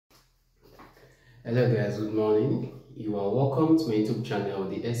Hello guys, good morning. You are welcome to my YouTube channel,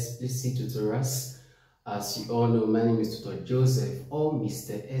 the Explicit Tutorials. As you all know, my name is Tutor Joseph or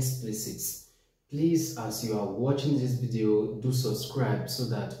Mr. Explicit. Please, as you are watching this video, do subscribe so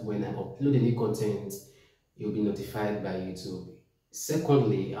that when I upload any content, you'll be notified by YouTube.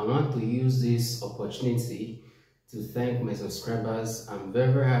 Secondly, I want to use this opportunity to thank my subscribers. I'm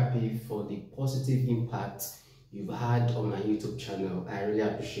very happy for the positive impact you've had on my YouTube channel. I really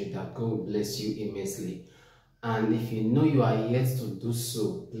appreciate that. God will bless you immensely. And if you know you are yet to do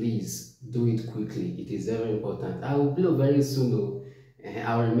so, please do it quickly. It is very important. I will blow very soon though.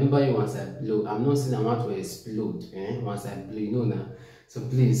 I'll remember you once I blow. I'm not saying I want to explode once I blow, you know now. So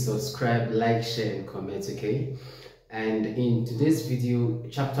please subscribe, like, share, and comment, okay? And in today's video,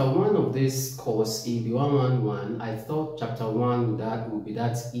 chapter 1 of this course, EB 111, I thought chapter 1 would be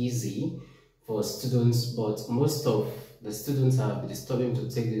that easy for students, but most of the students have been disturbing to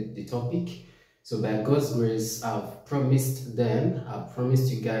take the topic. So by God's grace, I've promised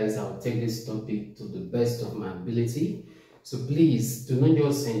you guys I'll take this topic to the best of my ability. So please do not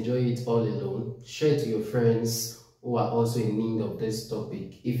just enjoy it all alone. Share it to your friends who are also in need of this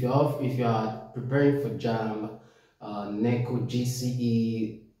topic. If you are preparing for JAM, NECO,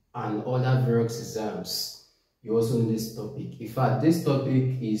 GCE, and other various exams, you also need this topic. In fact, this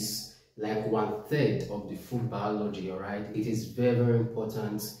topic is like 1/3 of the full biology, all right? It is very, very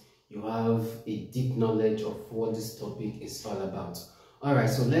important you have a deep knowledge of what this topic is all about. All right,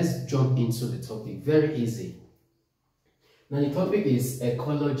 so let's jump into the topic. Very easy. Now the topic is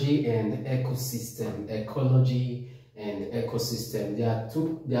ecology and ecosystem. Ecology and ecosystem. There are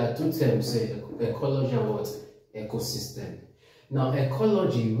two terms, ecology and what? Ecosystem. Now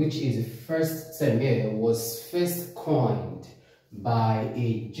ecology, which is the first term here, was first coined by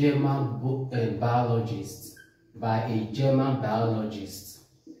a German biologist.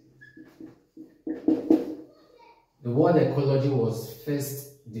 The word ecology was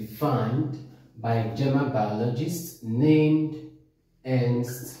first defined by a German biologist named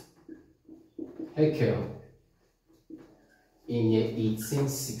Ernst Haeckel in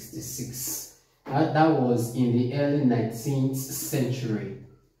 1866. That was in the early 19th century.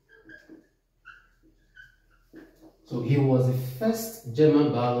 So he was the first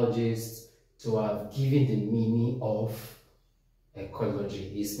German biologist to have given the meaning of ecology.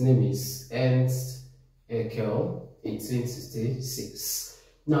 His name is Ernst Haeckel, 1866.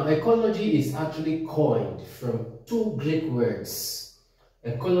 Now, ecology is actually coined from two Greek words.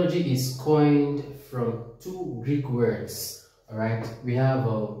 Ecology is coined from two Greek words. All right, we have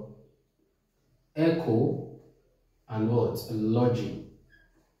echo and what? Logy.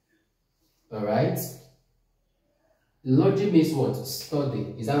 All right. Logy means what?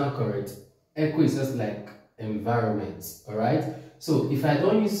 Study. Is that not correct? Echo is just like environment. All right. So if I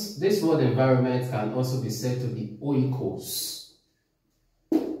don't use this word, environment can also be said to be oikos.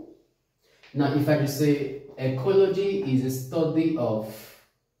 Now, if I just say ecology is a study of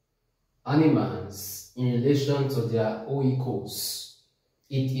animals in relation to their oikos.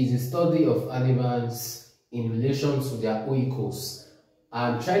 It is a study of animals in relation to their oikos.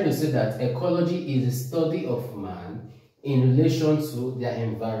 I'm trying to say that ecology is a study of man in relation to their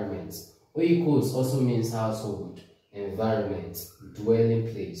environment. Oikos also means household, environment, dwelling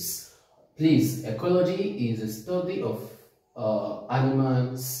place. Please, ecology is a study of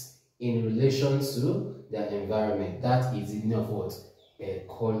animals in relation to their environment. That is the meaning of what?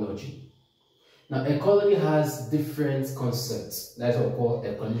 Ecology. Now, ecology has different concepts. That's what we call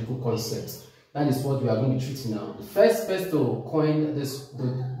ecological concepts. That is what we are going to be treating now. The first person to coin this,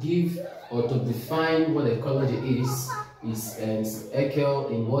 to give or to define what ecology is Ernst Haeckel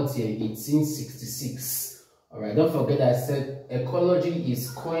in what year? 1866. Alright, don't forget I said ecology is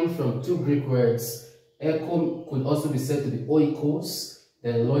coined from two Greek words. Echo could also be said to be oikos.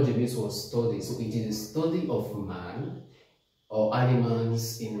 Then logy means was study. So it is a study of man or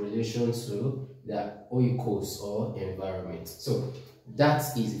animals in relation to their oikos or environment. So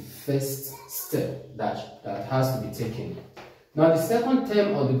that is the first step that has to be taken. Now the second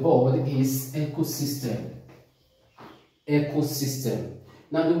term on the board is ecosystem. Ecosystem.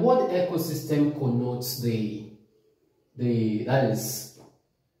 Now the word ecosystem connotes that is,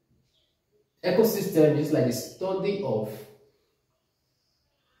 ecosystem is like the study of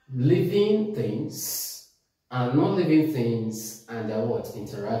living things and non-living things and their what?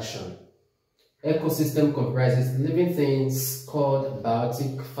 Interaction. Ecosystem comprises living things called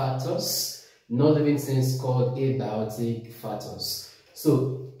biotic factors, non-living things called abiotic factors.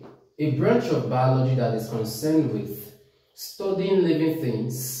 So a branch of biology that is concerned with studying living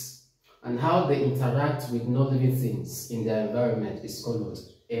things and how they interact with non-living things in their environment is called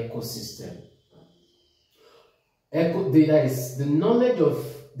ecosystem. That is the knowledge of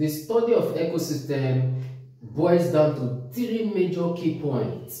the study of ecosystem boils down to three major key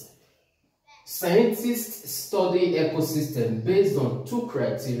points. Scientists study ecosystem based on two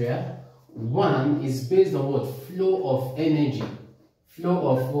criteria. One is based on what? Flow of energy. Flow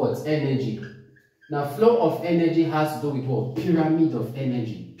of what? Energy. Now, flow of energy has to do with what? Pyramid of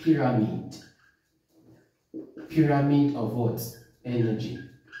energy. Pyramid. Pyramid of what? Energy.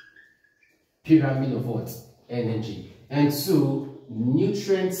 Pyramid of what? Energy. And two,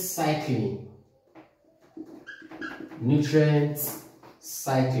 nutrient cycling. Nutrient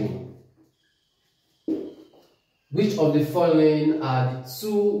cycling. Which of the following are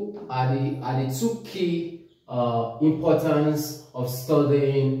the two key importance of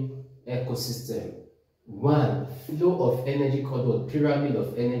studying ecosystem? One, flow of energy called what? Pyramid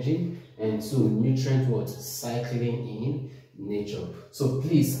of energy, and two, nutrient what? Cycling in nature. So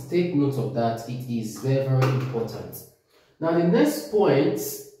please take note of that. It is very, very important. Now the next point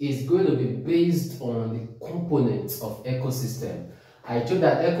is going to be based on the components of ecosystem. I told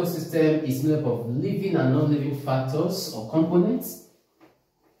that ecosystem is made up of living and non-living factors or components.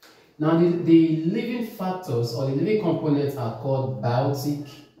 Now the living factors or the living components are called biotic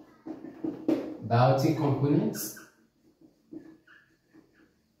components.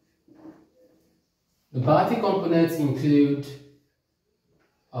 The biotic components include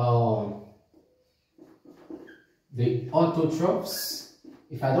the autotrophs.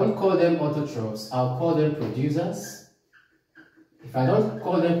 If I don't call them autotrophs, I'll call them producers. If I don't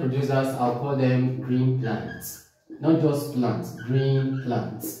call them producers, I'll call them green plants. Not just plants, green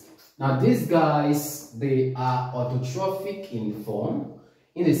plants. Now these guys, they are autotrophic in form,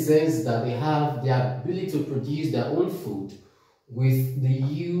 in the sense that they have the ability to produce their own food with the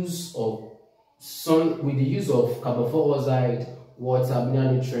use of carbon dioxide, water,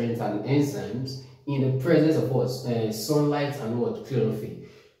 mineral nutrients, and enzymes in the presence of what? Sunlight and what? Chlorophyll.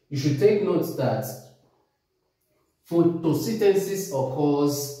 You should take note that photosynthesis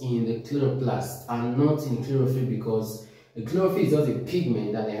occurs in the chloroplast and not in chlorophyll, because the chlorophyll is just a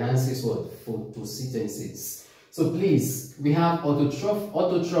pigment that enhances what? Photosynthesis. So please, we have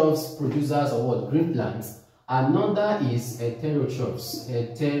autotrophs, producers of what? Green plants. Another is heterotrophs.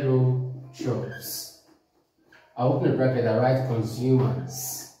 Heterotrophs. I open a bracket, I write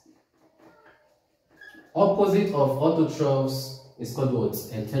consumers. Opposite of autotrophs is called what?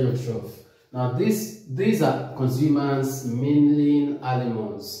 Heterotroph. Now these are consumers, mainly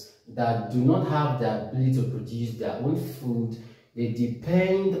animals that do not have the ability to produce their own food. They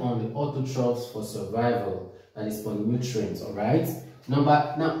depend on the autotrophs for survival, that is for nutrients. All right. Now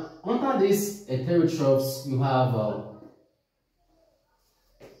under these heterotrophs, you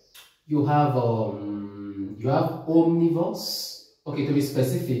have omnivores. Okay, to be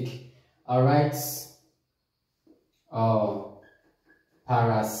specific, all right.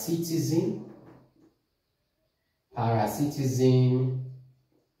 Parasitism,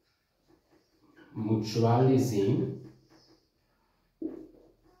 mutualism,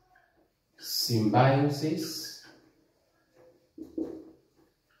 symbiosis,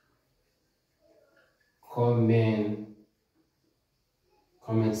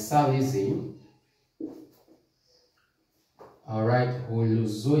 commensalism, all right,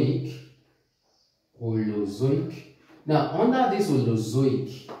 holozoic. Now, under this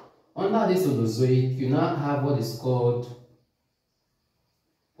holozoic, you now have what is called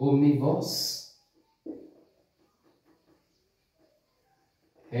omnivores,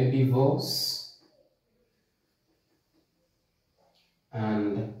 herbivores,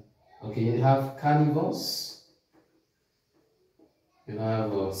 and okay, you have carnivores, you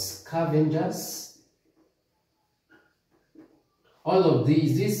have scavengers. All of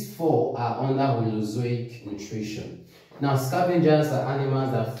these four are under holozoic nutrition. Now, scavengers are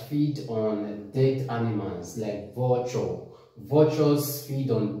animals that feed on dead animals, like vulture. Vultures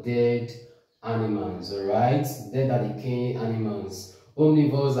feed on dead animals, alright? Dead and decaying animals.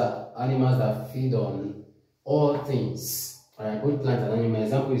 Omnivores are animals that feed on all things, alright? Both plants and animals.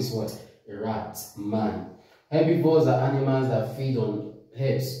 Example is what? A rat, man. Herbivores are animals that feed on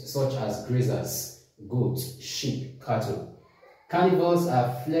herbs, such as grazers, goats, sheep, cattle. Carnivores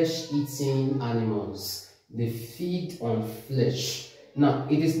are flesh-eating animals. They feed on flesh. Now,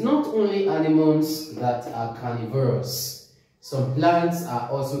 it is not only animals that are carnivorous. Some plants are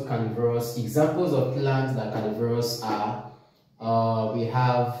also carnivorous. Examples of plants that are carnivorous are we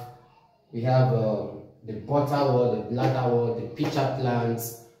have the butterwort, the bladderwort, the pitcher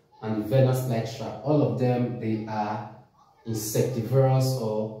plants, and the Venus flytrap. All of them, they are insectivorous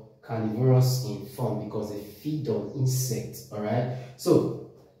or carnivorous in form because they feed on insects. All right.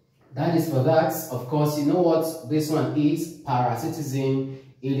 So That is for that. Of course, you know what this one is, parasitism.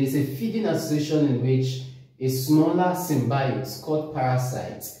 It is a feeding association in which a smaller symbiote called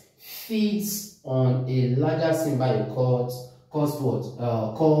parasite feeds on a larger symbiote called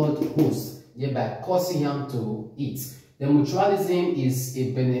host, thereby causing him to eat. The mutualism is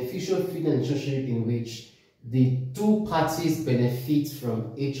a beneficial feeding relationship in which the two parties benefit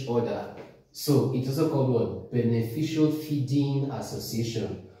from each other. So it's also called what? Beneficial feeding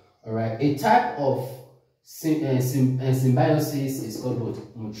association. All right. A type of symbiosis is called what?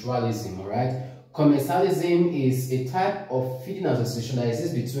 Mutualism. All right. Commensalism is a type of feeding association that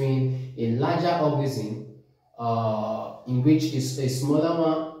exists between a larger organism, in which a smaller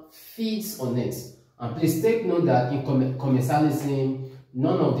one feeds on it. And please take note that in commensalism,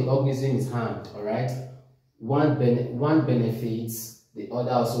 none of the organism is harmed. All right. One benefits, the other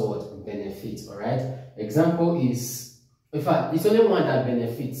also what? Benefits. All right. Example is, in fact, it's only one that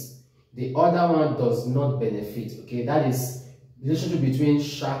benefits. The other one does not benefit. Okay, that is the relationship between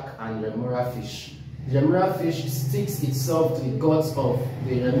shark and remora fish. The remora fish sticks itself to the guts of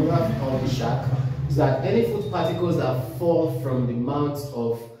the remora of the shark, so that any food particles that fall from the mouth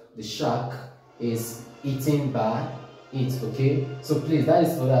of the shark is eaten by it. Okay, so please, that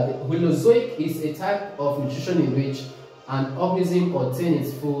is for that. Holozoic is a type of nutrition in which an organism obtains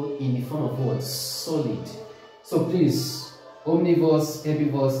its food in the form of what? Solid. So please, omnivores,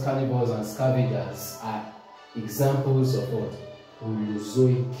 herbivores, carnivores, and scavengers are examples of what?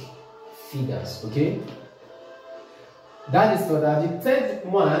 Holozoic feeders. Okay, that is for that. The third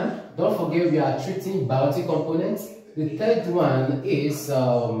one, don't forget we are treating biotic components. The third one is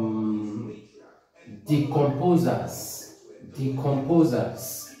decomposers.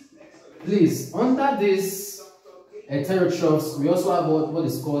 Decomposers. Please, under this heterotrophs, we also have what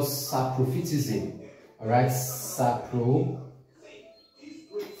is called saprophytism. All right,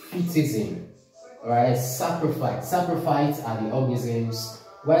 saprophytism. All right, saprophytes. Saprophytes are the organisms,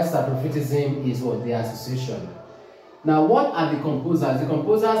 while saprophytism is what? The association. Now, what are decomposers?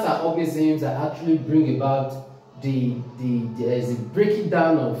 Decomposers are organisms that actually bring about there is a breaking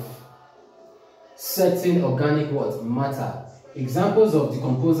down of certain organic matter. Examples of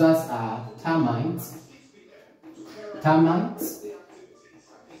decomposers are termites,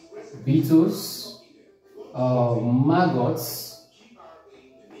 beetles, maggots,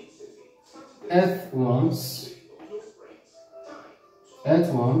 earthworms,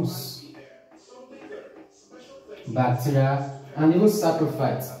 bacteria, and even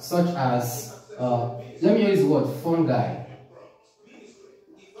saprophytes, such as let me use the word fungi.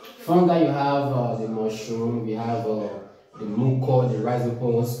 Fungi, you have the mushroom, we have the mucor, the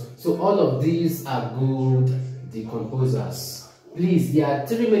rhizopods. So all of these are good decomposers. Please, there are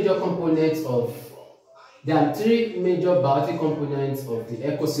three major biotic components of the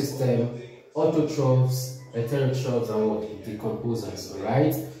ecosystem: autotrophs, heterotrophs, and what? Decomposers. All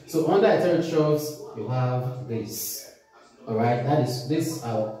right. So under heterotrophs, you have this. All right. These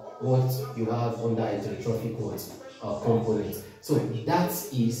are what you have under heterotrophic component. So that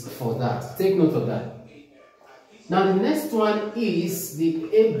is for that. Take note of that. Now the next one is the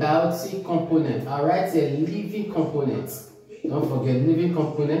abiotic component. All right, a living component. Don't forget living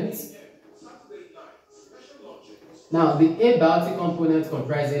component. Now the abiotic component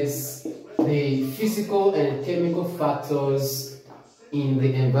comprises the physical and chemical factors in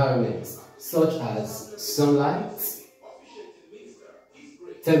the environment, such as sunlight,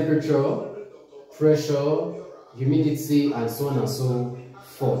 temperature, pressure, humidity, and so on and so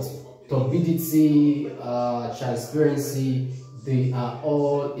forth. Turbidity, transparency, they are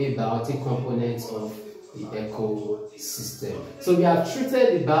all abiotic components of the ecosystem. So we have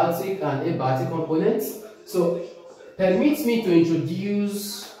treated the biotic and abiotic components. So permit me to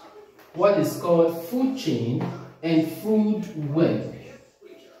introduce what is called food chain and food web.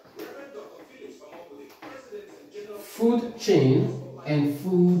 Food chain and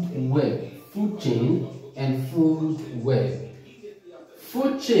food web. Food chain and food web.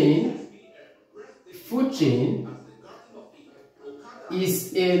 Food chain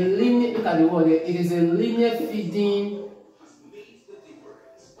is a linear, look at the word, it is a linear feeding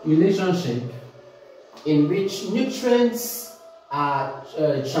relationship in which nutrients are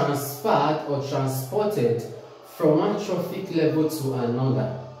transferred or transported from one trophic level to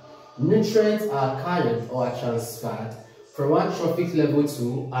another. Nutrients are carried or are transferred from one trophic level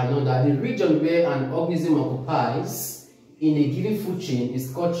to another. The region where an organism occupies in a given food chain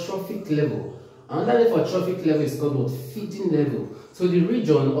is called trophic level. Another name for trophic level is called what? Feeding level. So the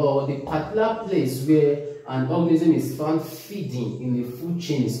region or the particular place where an organism is found feeding in the food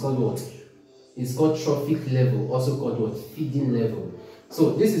chain is called what? It's called trophic level, also called what? Feeding level.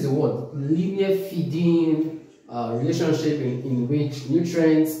 So this is the word linear feeding relationship in which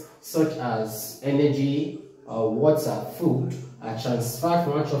nutrients such as energy, water, food are transferred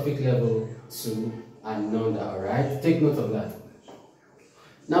from one trophic level to another. All right, take note of that.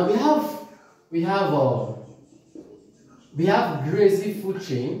 Now we have grazing food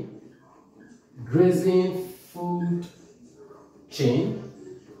chain, grazing food chain.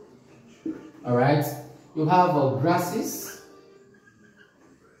 All right, you have grasses,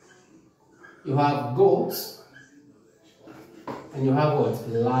 you have goats, and you have what?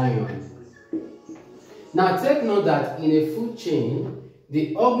 Lion. Now take note that in a food chain,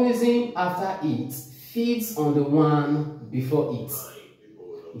 the organism after it feeds on the one before it.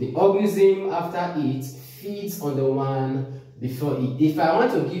 The organism after it feeds on the one before it. If I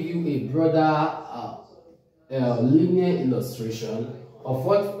want to give you a broader linear illustration of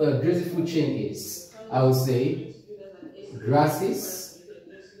what grazing food chain is, I will say grasses,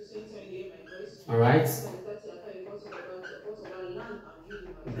 all right,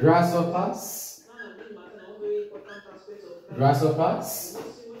 grasshoppers,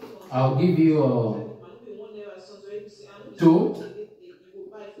 I'll give you a toad,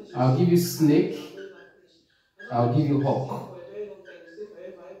 I'll give you snake, I'll give you hawk.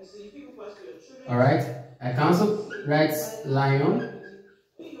 Alright, I can also write lion.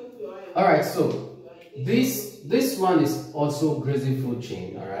 Alright, so this one is also grazing food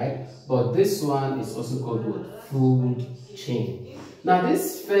chain, alright, but this one is also called what? Food chain. Now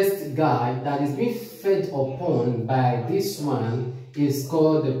this first guy that is being fed upon by this one is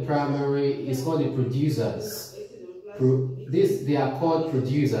called the primary, is called the producers. They are called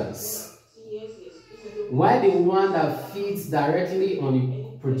producers. While the one that feeds directly on the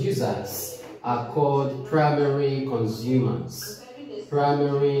producers are called primary consumers.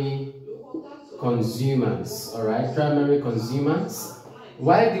 Primary consumers, alright, primary consumers.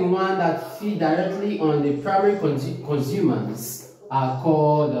 While the one that feed directly on the primary consumers are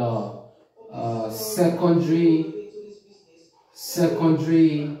called secondary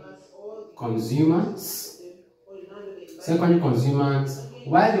consumers. Secondary consumers,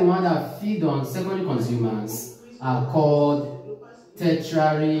 while the one that feed on secondary consumers are called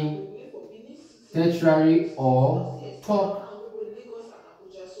tertiary or top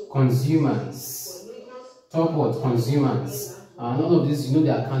consumers. Top what? Consumers. And all of this, you know, they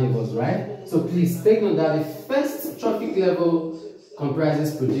are carnivores, right? So please take note that the first trophic level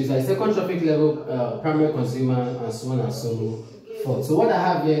comprises producer, the second trophic level primary consumer, and so on and so forth. So what I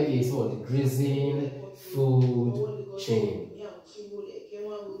have here is what? The grazing food chain.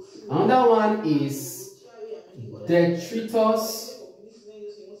 Another one is detritivore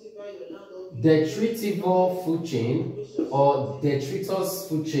food chain or detritus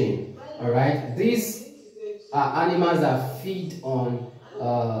food chain. All right, these are animals that feed on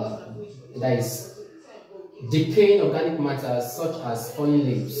that is decaying organic matter such as fallen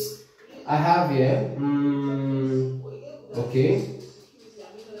leaves. I have here okay,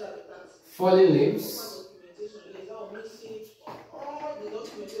 fallen leaves,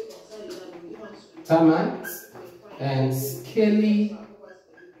 termites, and scaly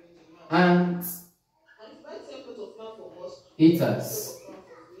ant eaters.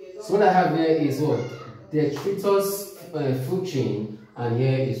 So what I have here is what? Detritus food chain, and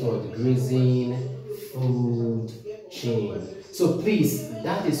here is what? The grazing food chain. So please,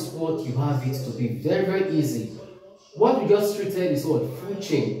 that is what you have it to be very, very easy. What we just treated is what? Food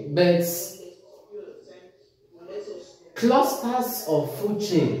chain, but clusters of food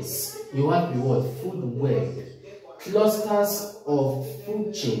chains, you have the word food web. Clusters of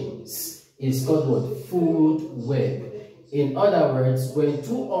food chains is called what? Food web. In other words, when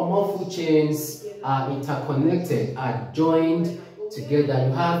two or more food chains are interconnected, are joined together,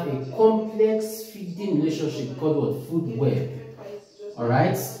 you have a complex feeding relationship called what? Food web.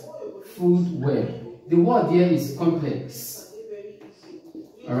 Alright? Food web. The word here is complex.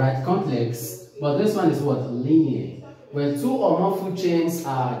 Alright, complex. But this one is what? Linear. When two or more food chains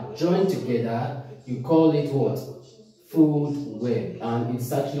are joined together, you call it what? Food web. And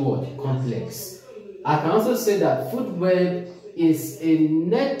it's actually what? Complex. I can also say that food web is a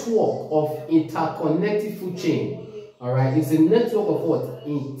network of interconnected food chain. Alright, it's a network of what?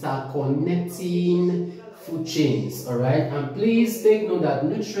 Interconnecting food chains. Alright, and please take note that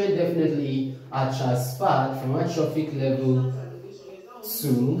nutrients definitely are transferred from one trophic level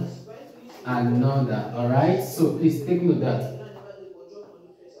to another. Alright, so please take note that.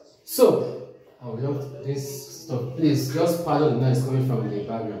 So I would love this stuff. Please just pardon the noise coming from the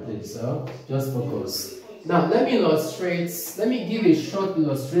background, please. So just focus. Now let me give a short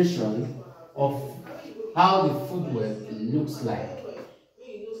illustration of how the food web looks like.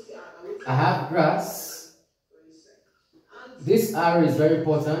 I have grass. This arrow is very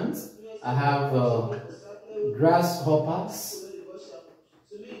important. I have grasshoppers.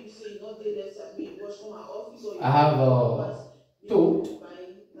 I have toad.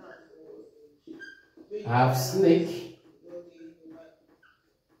 I have snake.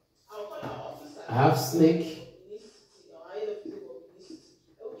 I have snake.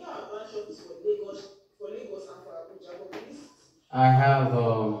 I have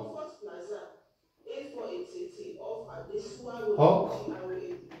hawk.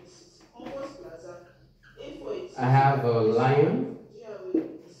 I have a lion.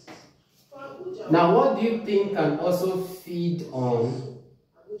 Now, what do you think can also feed on?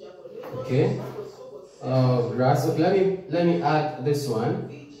 Okay, grass. Okay, let me add this one.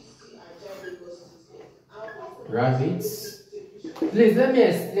 Rabbits. Please let me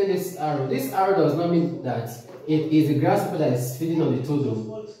explain this arrow. This arrow does not mean that it is a grasshopper that is feeding on the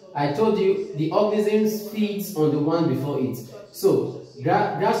toad. I told you the organism feeds on the one before it. So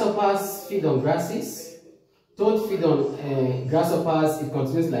grasshoppers feed on grasses. Toad feed on grasshoppers. It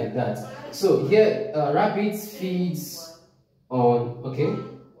continues like that. So here, rabbit feeds on. Okay.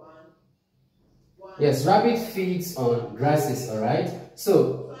 Yes, rabbit feeds on grasses. All right.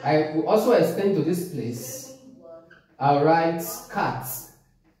 So I will also extend to this place. I'll write cats.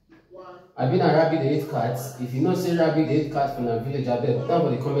 I've been a rabbit, they eat cats. If you know say rabbit, they eat cat from a village, I bet down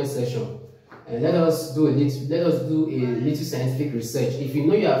in the comment section. And let us do a little scientific research. If you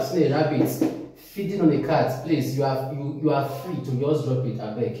know you have seen a rabbit feeding on a cat, please you are free to just drop it,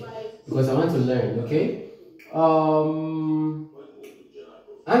 I beg. Because I want to learn, okay?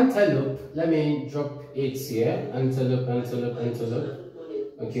 Antelope, let me drop it here. Antelope.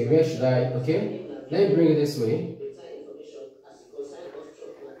 Okay, where should I? Okay, let me bring it this way.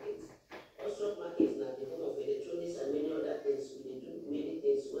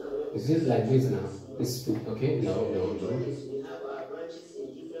 Is it like this now? This okay? No.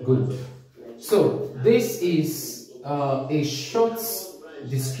 Good. So this is a short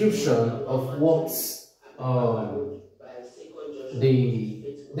description of what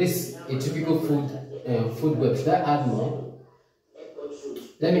this a typical food web. Should I add more?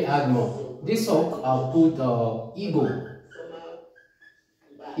 Let me add more. This hawk, I'll put eagle.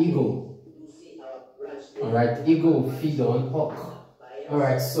 All right, eagle will feed on hawk. All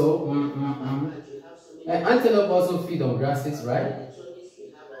right, so antelope also feed on grasses, right?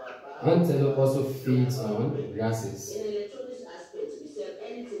 Antelope also feeds on grasses. In electronics aspect, we sell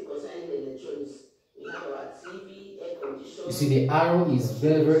anything concerning electronics. We have our TV, air conditioner. You see, the arrow is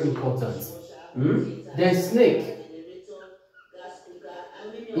very, very important. Then snake,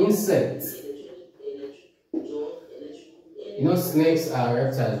 insect. You know, snakes are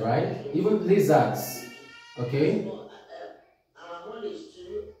reptiles, right? Even lizards. Okay.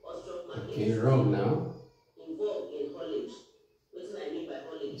 Okay, wrong now.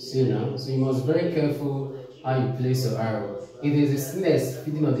 See now, so you must be very careful how you place your arrow. It is a snake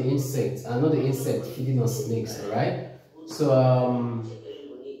feeding on the insect and not the insect feeding on snakes, alright? So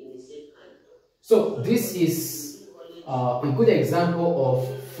this is a good example of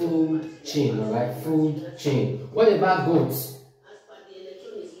food chain, alright? Food chain. What about goats?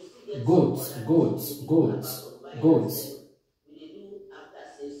 Goats.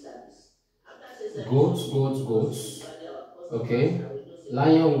 Okay.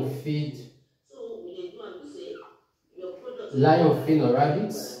 Lion will feed on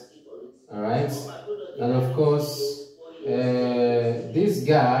rabbits. Alright. And of course, this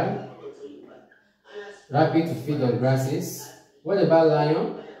guy, rabbit will feed on grasses. What about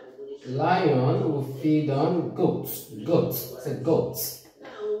lion? Lion will feed on goats. I said goats.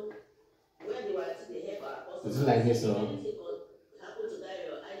 Is it like this or?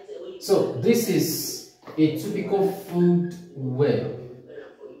 So this is a typical food web.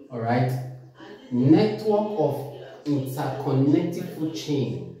 Alright, network of interconnected food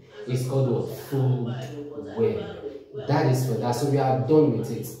chain is called what? Food web. That is for that. So we are done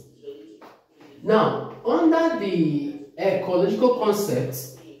with it. Now, under the ecological concept,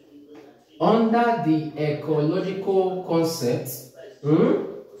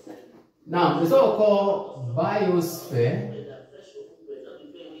 now it's what we call biosphere.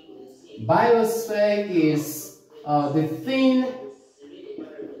 Biosphere is the thin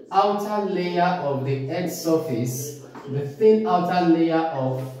outer layer of the Earth's surface, the thin outer layer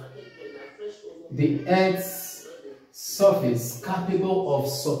of the Earth's surface capable of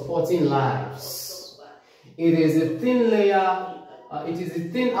supporting lives. It is a thin layer, the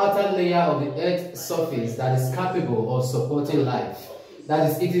thin outer layer of the Earth's surface that is capable of supporting life. That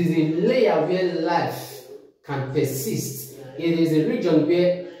is, it is a layer where life can persist. It is a region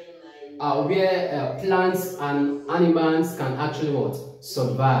where where plants and animals can actually what?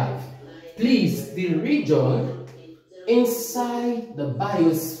 Survive. Please, the region inside the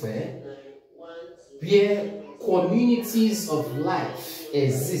biosphere where communities of life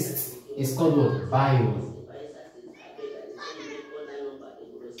exist is called what? Biome.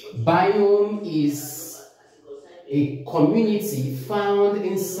 Biome is a community found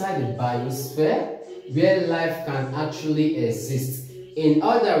inside the biosphere where life can actually exist. In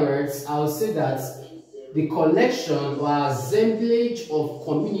other words, I would say that the collection or assemblage of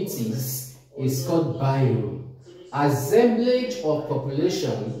communities is called biome. Assemblage of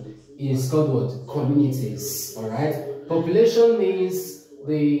population is called what? Communities. Alright? Population means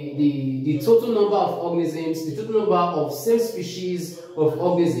the total number of organisms, the total number of same species of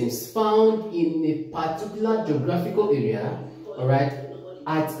organisms found in a particular geographical area, alright,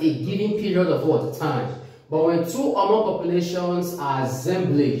 at a given period of what? Time. But when two or more populations are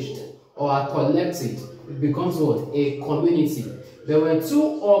assemblaged or are collected, it becomes what? A community. But when two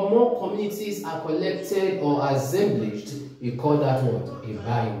or more communities are collected or assemblaged, we call that what? A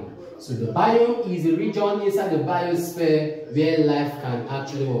biome. So the biome is a region inside the biosphere where life can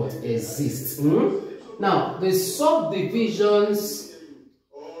actually what? Exist. Now, the subdivisions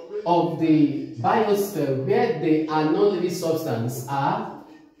of the biosphere where they are non-living substance are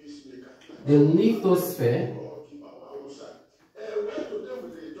the lithosphere,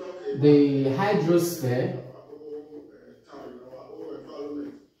 the hydrosphere,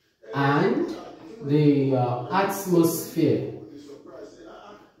 and the atmosphere.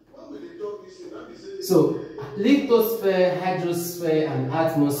 So, lithosphere, hydrosphere, and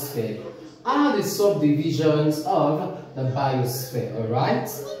atmosphere are the subdivisions of the biosphere, alright?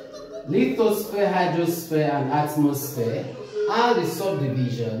 Lithosphere, hydrosphere, and atmosphere are the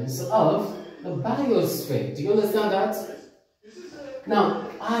subdivisions of the biosphere. Do you understand that? Now,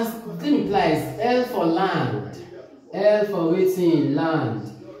 as it implies, L for land, L for waiting,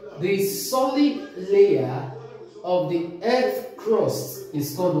 land. The solid layer of the earth crust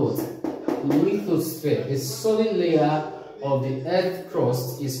is called what? Lithosphere. The solid layer of the earth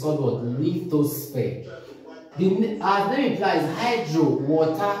crust is called what? Lithosphere. As the name implies, hydro,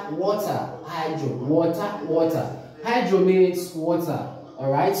 water, water, hydro, water, water. Hydro means water.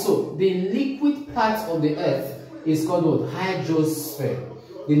 Alright, so the liquid part of the earth is called what? Hydrosphere.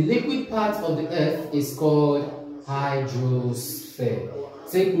 The liquid part of the earth is called hydrosphere.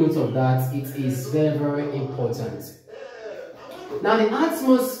 Take note of that, it is very, very important. Now the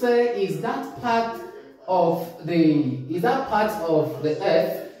atmosphere is that part of the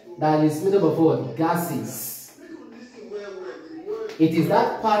earth that is made up of what? Gases. It is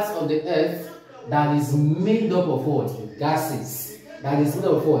that part of the earth that is made up of what? Gases. That is made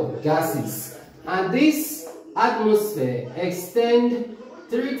up of what? Gases. And this atmosphere extends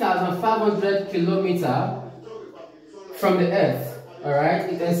 3,500 kilometers from the earth.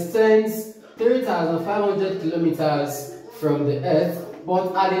 Alright, it extends 3,500 kilometers from the earth,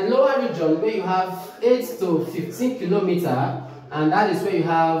 but at the lower region where you have 8 to 15 kilometers, and that is where you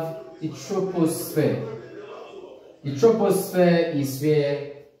have the troposphere. The troposphere is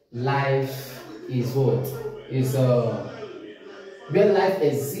where life is what? Is where life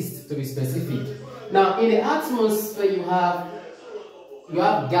exists, to be specific. Now in the atmosphere you have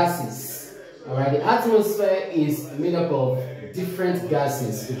gases. Alright, the atmosphere is made up of different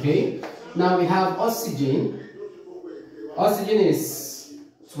gases. Okay, now we have oxygen. Oxygen is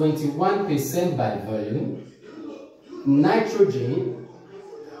 21% by volume. Nitrogen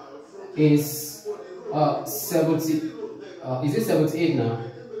is 70. Is it 78 now?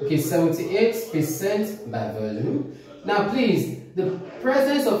 Okay, 78% by volume. Now, please, the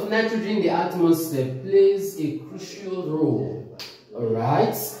presence of nitrogen in the atmosphere plays a crucial role. All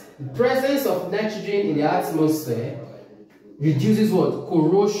right, the presence of nitrogen in the atmosphere reduces what?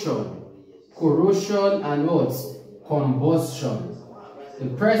 Corrosion and what? Combustion. The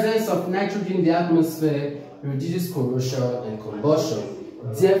presence of nitrogen in the atmosphere reduces corrosion and combustion.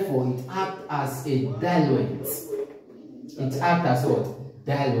 Therefore, it acts as a diluent. It acts as what?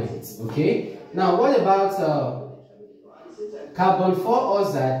 Diluent. Okay. Now, what about carbon 4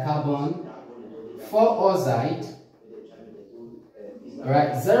 oxide? Carbon 4 oxide. All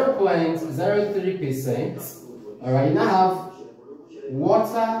right, 0.03%. All right. You now have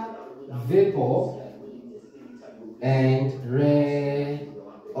water vapor and rare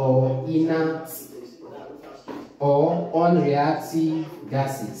or inert or unreactive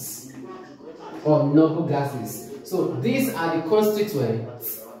gases or noble gases. So these are the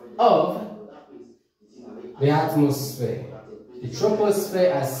constituents of the atmosphere. The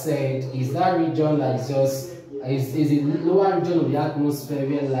troposphere, as said, is that region that is just is the lower region of the atmosphere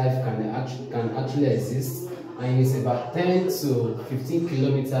where life can actually exist, and it's about 10 to 15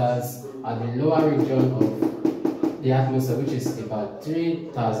 kilometers at the lower region of the atmosphere, which is about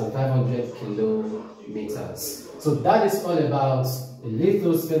 3,500 kilometers. So that is all about the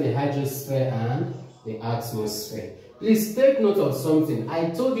lithosphere, the hydrosphere, and the atmosphere. Please take note of something.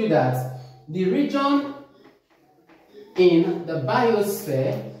 I told you that the region in the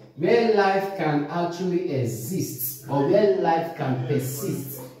biosphere where life can actually exist or where life can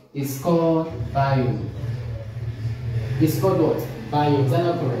persist is called biome. It's called what? Biome. Is that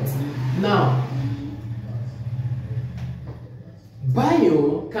not correct? Now, the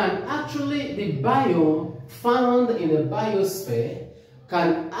biome found in the biosphere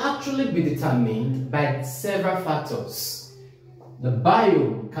can actually be determined by several factors. The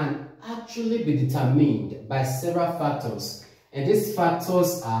biome can actually be determined by several factors, and these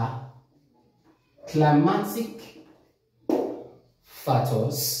factors are climatic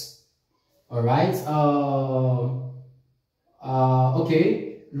factors, all right,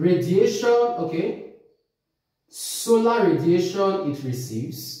 okay, radiation, okay, solar radiation it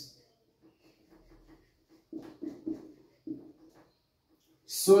receives,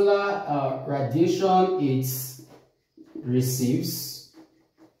 solar radiation it receives,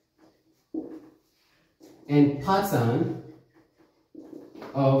 and pattern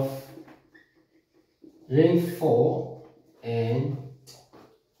of rainfall and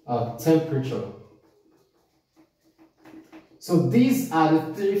temperature. So these are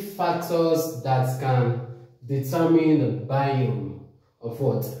the three factors that can determine the biome of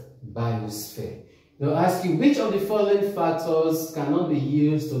what? Biosphere. They'll ask you which of the following factors cannot be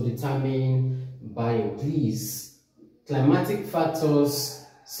used to determine biome. Please, climatic factors,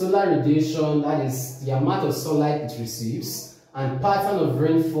 solar radiation, that is the amount of sunlight it receives, and pattern of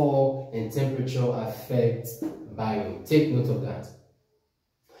rainfall and temperature affect biome. Take note of that.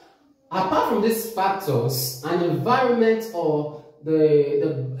 Apart from these factors, an environment or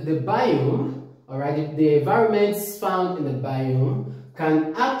the biome, all right, the environments found in the biome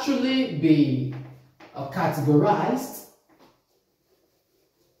can actually be categorized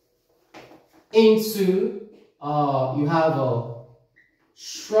into you have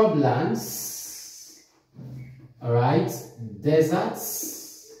shrublands, all right,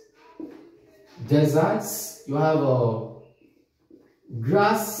 deserts, you have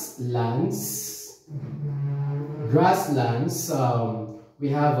grasslands, we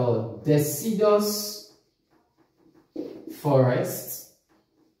have deciduous forests,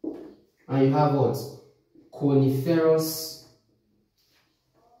 and you have what? Coniferous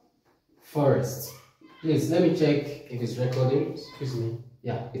forest. Please let me check if it's recording. Excuse me.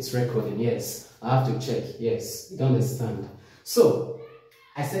 Yeah, it's recording. Yes, I have to check. Yes, you don't understand. So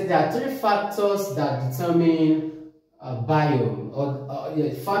I said there are three factors that determine biome, or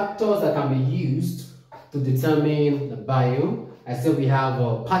factors that can be used to determine the biome. I said we have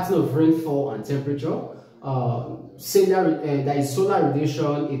a pattern of rainfall and temperature. There is solar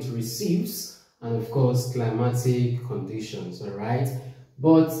radiation it receives, and of course climatic conditions. All right,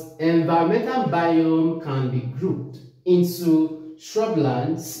 but environmental biome can be grouped into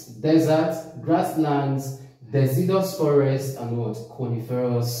shrublands, deserts, grasslands, deciduous forests, and what?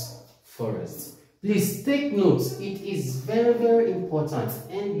 Coniferous forests. Please take note, it is very, very important.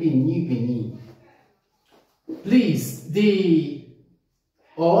 And Bini. Please,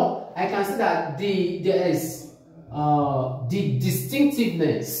 I can say that there is the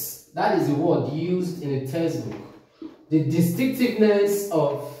distinctiveness, that is the word used in the textbook. The distinctiveness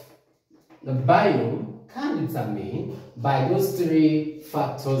of the biome can be determined by those three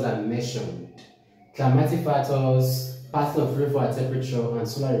factors I mentioned: climatic factors, pattern of rainfall and temperature, and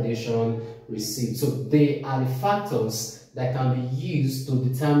solar radiation received. So they are the factors that can be used to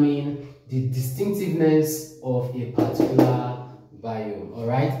determine the distinctiveness of a particular biome. All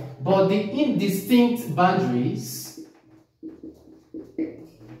right, but the indistinct boundaries,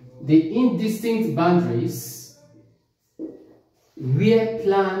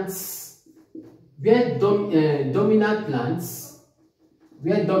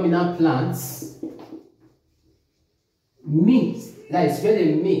 where dominant plants mix, that is where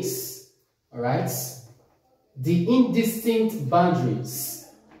they mix, all right, the indistinct boundaries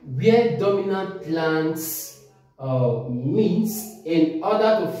where dominant plants mix in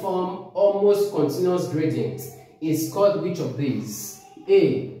order to form almost continuous gradients is called which of these?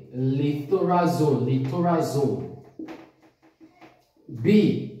 A, littoral zone.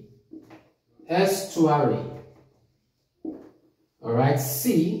 B, estuary. All right.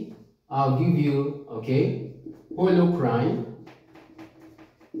 C, I'll give you, okay, holocrine.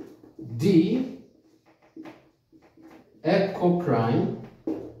 D, ecocrine,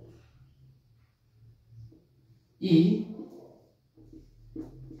 E,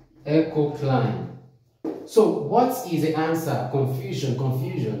 ecocline. So what is the answer? Confusion.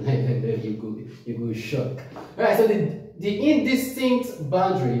 you go shock. Alright, so the indistinct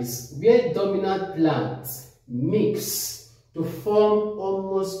boundaries where dominant plants mix to form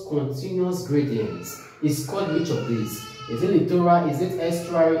almost continuous gradients is called which of these? Is it littoral? Is it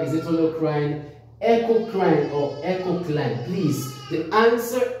estuary? Is it holocrine? Ecocrine or ecocline? Please, the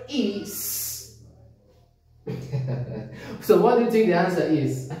answer is. So what do you think the answer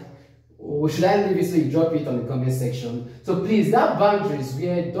is? Or should I leave it so you drop it on the comment section? So please, that boundaries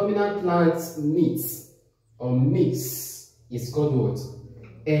where dominant plants meet or mix is called what?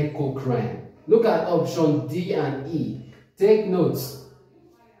 Ecocrine. Look at option D and E. Take notes.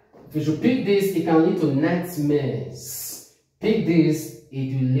 If you should pick this, it can lead to nightmares. Pick this,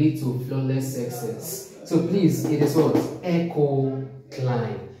 it will lead to flawless success. So please, it is what?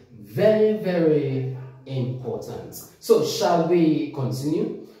 Ecocline. Very, very important. So shall we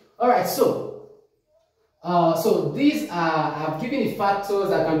continue? All right, so these are, I've given the factors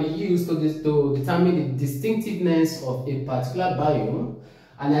that can be used to determine the distinctiveness of a particular biome,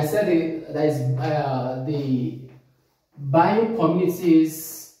 and I said that is the biome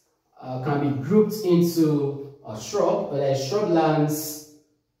communities can be grouped into a shrub, whether it's shrublands,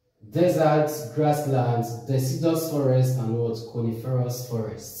 deserts, grasslands, deciduous forests, and what? Coniferous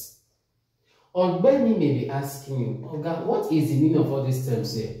forests. Or when we may be asking you, oh God, what is the meaning of all these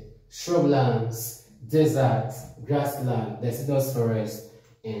terms here? Shrublands, deserts, grassland, deciduous forest,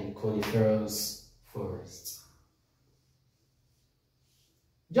 and coniferous forest.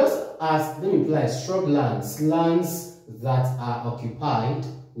 Just as they imply shrublands, lands that are occupied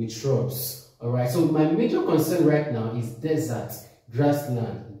with shrubs. Alright, so my major concern right now is desert,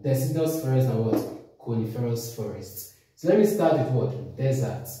 grassland, deciduous forest, and what? Coniferous forests. So let me start with what?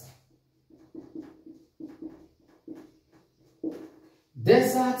 Desert.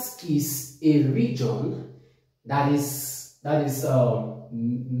 Desert is a region that is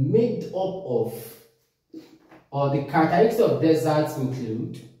made up of, or the characteristics of deserts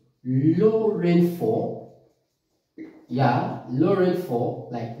include low rainfall, low rainfall,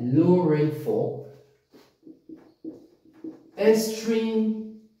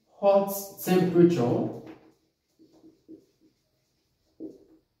 extreme hot temperature,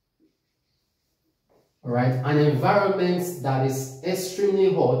 alright, an environment that is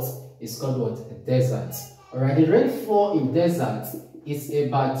extremely hot is called what? A desert. Alright, the rainfall in desert is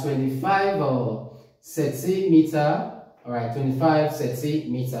about 25 centimeter. Alright, 25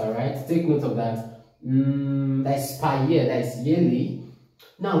 centimeter. Alright, take note of that. That's per year. That's yearly.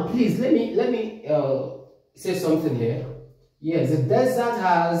 Now, please let me say something here. Yes, the desert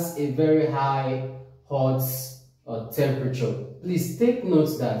has a very high hot temperature. Please take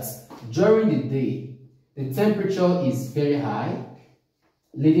note that during the day, the temperature is very high,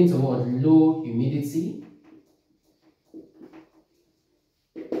 leading to what? Low humidity.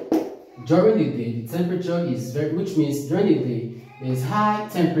 During the day, the temperature is which means during the day, there is high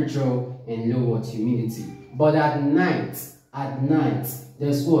temperature and low humidity. But at night,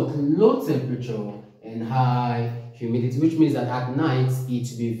 there's what? Low temperature and high humidity, which means that at night, it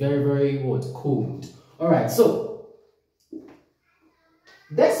will be very, very cold. Alright, so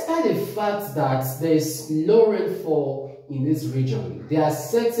despite the fact that there is low rainfall in this region, there are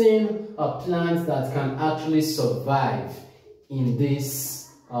certain plants that can actually survive in this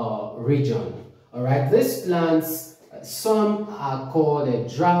region. All right, these plants, some are called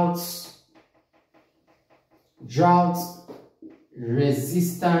drought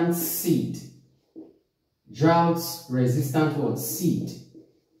resistant seed. Drought resistant what? Seed.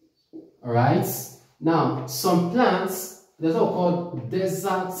 All right. Now, some plants, there's what called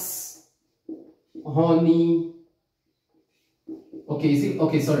desert honey.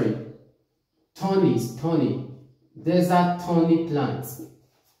 Thorny. Desert thorny plants.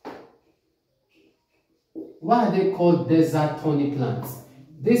 Why are they called desert thorny plants?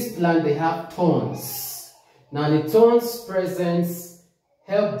 This plant, they have thorns. Now the thorns presence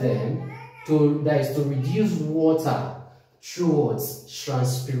help them to reduce water through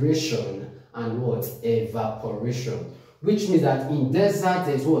transpiration and evaporation. Which means that in desert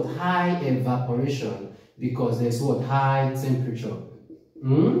there's high evaporation because there's high temperature.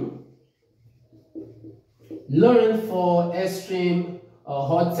 Low rainfall, extreme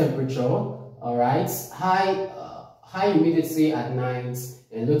hot temperature. All right, high humidity at night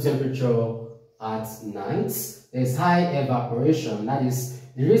and low temperature at night. There's high evaporation. That is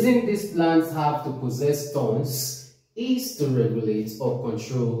the reason these plants have to possess thorns is to regulate or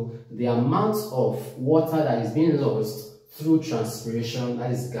control the amount of water that is being lost through transpiration,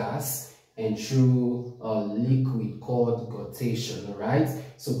 that is gas, and through liquid called guttation. All right,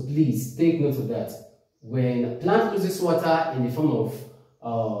 so please take note of that. When a plant loses water in the form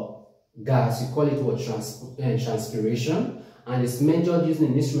of gas, you call it what? Transpiration, and it's measured using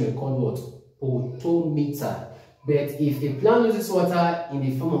an instrument called what? Photometer. But if a plant loses water in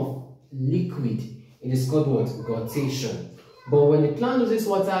the form of liquid, it is called what? Guttation. But when the plant loses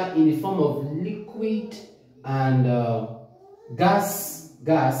water in the form of liquid and gas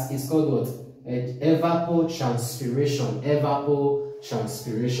is called what? Evapotranspiration.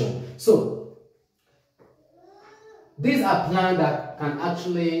 Evapotranspiration. So these are plants that can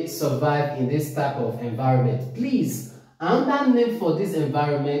actually survive in this type of environment. Please, another name for this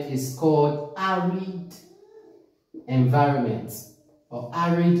environment is called arid environment or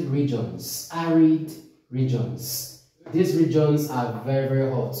arid regions. Arid regions. These regions are very,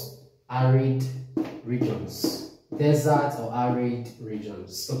 very hot. Arid regions. Desert or arid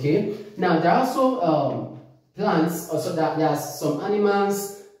regions. Okay. Now there are also plants, also that there are some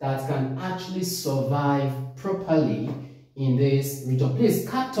animals that can actually survive properly in this region. Please,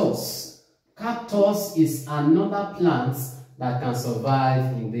 cactus. Cactus is another plant that can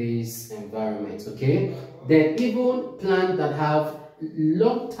survive in this environment. Okay. Then even plants that have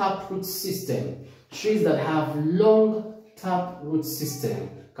long taproot system, trees that have long taproot system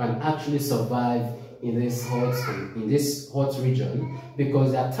can actually survive in this hot region,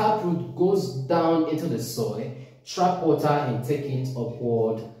 because their taproot goes down into the soil, trap water and take it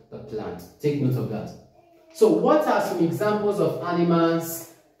upward the plant. Take note of that. So what are some examples of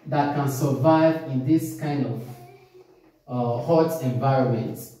animals that can survive in this kind of hot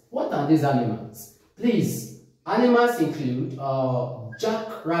environment? What are these animals? Please, animals include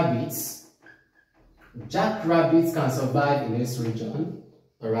jackrabbits. Jackrabbits can survive in this region.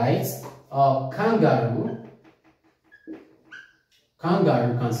 Alright. Kangaroo.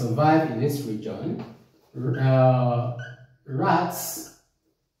 Kangaroo can survive in this region. Rats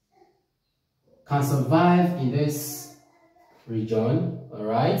can survive in this region.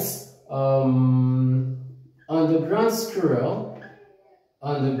 Alright. Underground squirrel.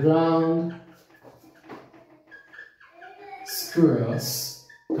 Underground squirrels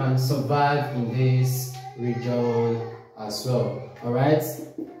can survive in this region as well. All right.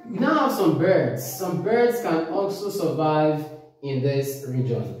 We now have some birds. Some birds can also survive in this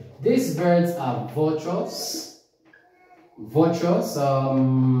region. These birds are vultures. Vultures.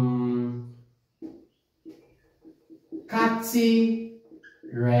 Cati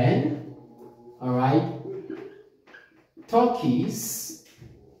wren. All right. Turkeys.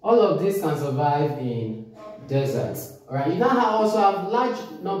 All of these can survive in deserts. Alright, you now also have large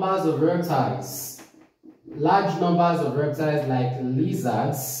numbers of reptiles. Large numbers of reptiles like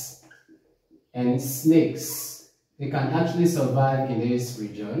lizards and snakes. They can actually survive in this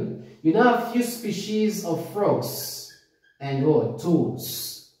region. You now have a few species of frogs and what?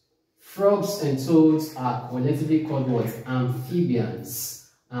 Toads. Frogs and toads are collectively called what? Amphibians.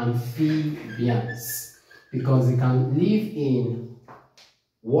 Amphibians. Because they can live in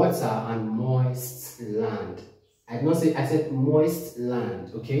water and moist land. I did not say, I said moist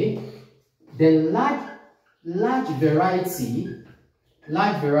land, okay? The large variety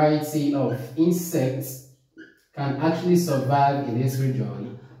of insects can actually survive in this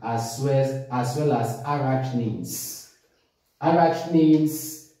region, as well as arachnids.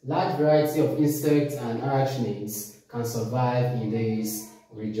 Arachnids, large variety of insects and arachnids can survive in this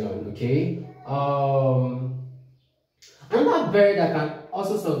region, okay? Another bird that can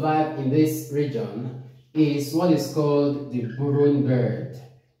also survive in this region is what is called the burrowing bird.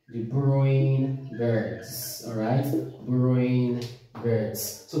 The burrowing birds, all right? Burrowing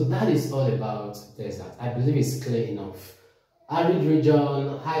birds. So that is all about desert. I believe it's clear enough. Arid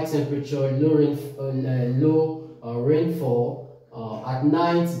region, high temperature, low rainfall. At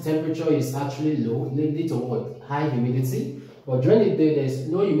night, the temperature is actually low, leading to what? High humidity. But during the day, there's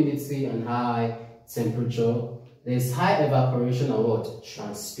low humidity and high temperature. There's high evaporation and what?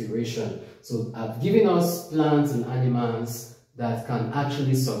 Transpiration. So I've given us plants and animals that can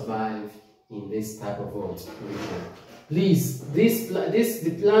actually survive in this type of region. Please,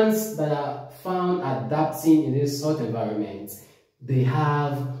 the plants that are found adapting in this hot environment, they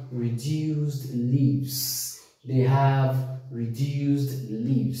have reduced leaves. They have reduced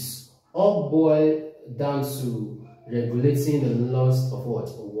leaves. All boil down to regulating the loss of what?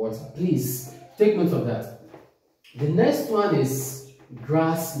 Of water. Please take note of that. The next one is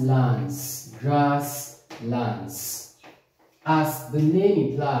grasslands. Grasslands. As the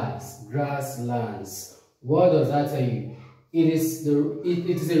name implies, grasslands. What does that tell you? It is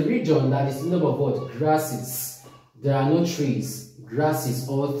a region that is made up of what? Grasses. there are no trees, grasses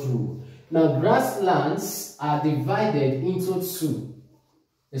all through. Now grasslands are divided into two.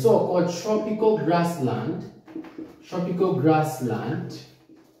 It's what we call tropical grassland. Tropical grassland.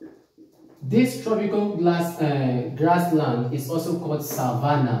 This tropical grassland is also called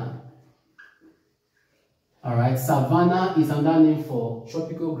savanna. Alright, savanna is another name for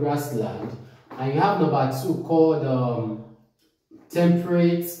tropical grassland. And you have number 2 called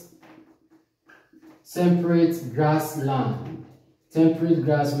temperate grassland. Temperate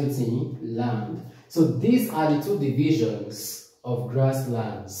grassland land. So these are the two divisions of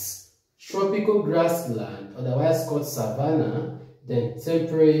grasslands. Tropical grassland, otherwise called savanna, then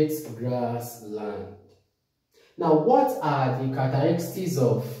temperate grassland. Now, what are the characteristics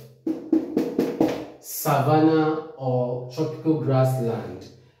of savanna or tropical grassland?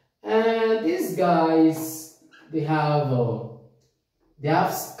 And these guys, they have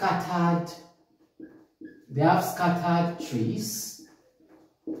scattered trees.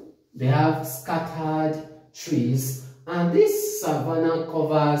 They have scattered trees, and this savanna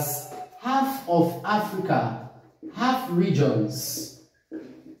covers half of Africa, half regions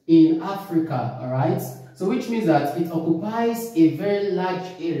in Africa, all right? So which means that it occupies a very large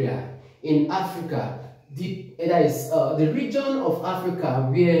area in Africa. That is the region of Africa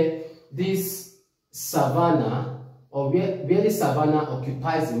where this savanna, or where the savanna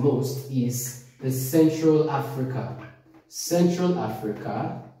occupies the most, is the Central Africa. Central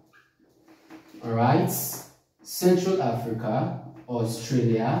Africa, all right? Central Africa,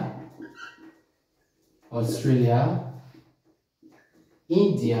 Australia,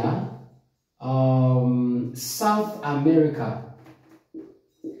 India, South America.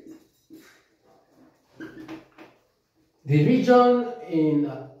 The region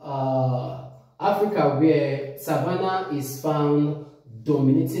in Africa where savanna is found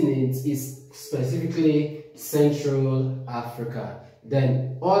dominating it is specifically Central Africa.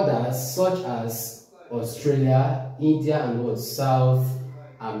 Then others such as Australia, India, and South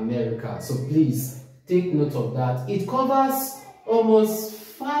America. So please take note of that. It covers almost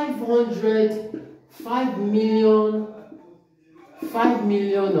 5 million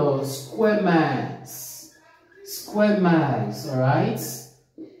square miles. All right.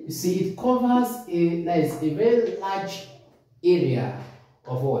 You see, it covers a very large area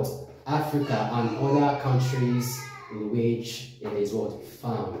of what? Africa and other countries in which it is what?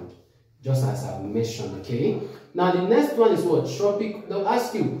 Found. Just as I mentioned, okay? Now the next one is what? Tropic. They'll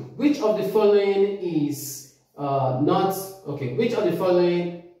ask you, which of the following is which of the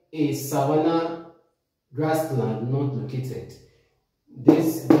following is savanna grassland not located?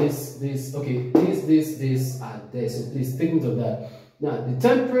 This are there. So please take note of that. Now the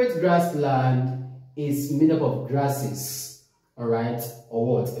temperate grassland is made up of grasses, all right, or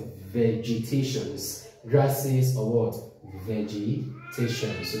what? Vegetations. Grasses or what?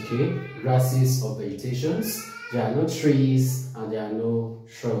 Vegetations, okay? Grasses or vegetations. There are no trees and there are no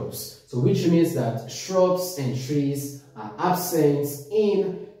shrubs. So which means that shrubs and trees are absent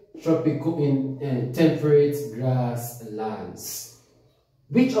in temperate grasslands.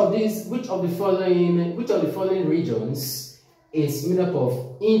 Which of the following regions is made up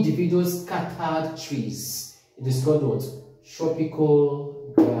of individual scattered trees? It is called what?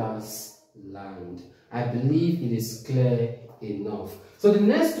 Tropical grassland. I believe it is clear enough. So the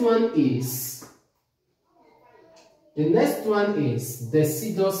next one is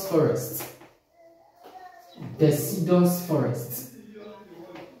deciduous forest. Deciduous forest.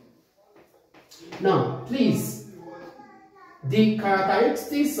 Now, please, the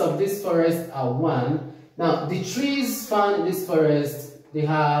characteristics of this forest are: one, now the trees found in this forest, they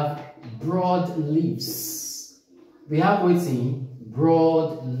have broad leaves. They have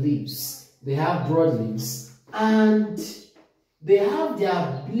broad leaves. They have broad leaves, and they have the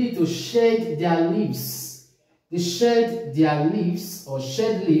ability to shed their leaves. They shed their leaves, or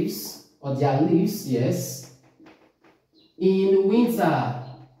shed leaves, or their leaves, yes, in winter.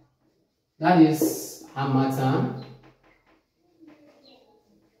 That is harmattan.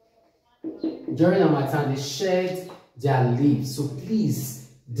 During harmattan, they shed their leaves. So please,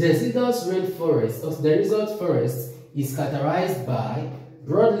 deciduous rainforest, or deciduous forest, is characterized by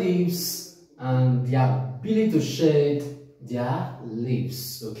broad leaves and the ability to shed their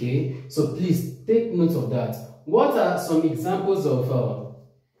leaves. Okay, so please take note of that. What are some examples of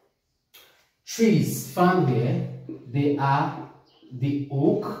trees found here? They are the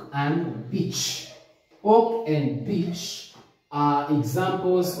oak and beech. Oak and beech are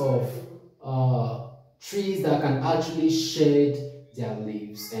examples of trees that can actually shed their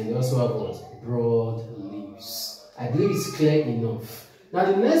leaves, and they also have what? Broad leaves. I believe it's clear enough. Now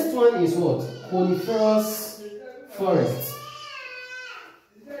the next one is what? Coniferous forest.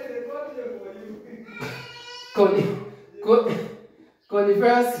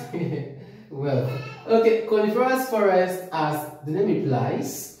 Coniferous, well, okay, coniferous forest, as the name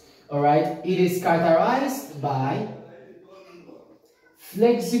implies, all right, it is characterized by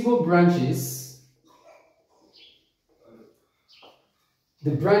flexible branches.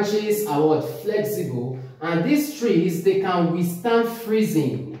 The branches are what? Flexible, and these trees, they can withstand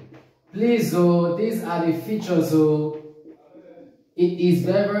freezing. Please, oh, these are the features, oh, it is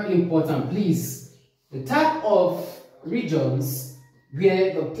very, very important. Please, the type of regions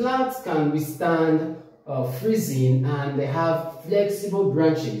where the plants can withstand freezing and they have flexible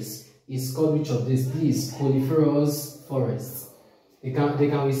branches is called which of these? Please, coniferous forests. They can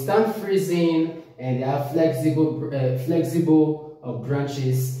withstand freezing and they have flexible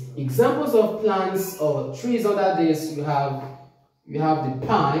branches. Examples of plants or trees under this, you have the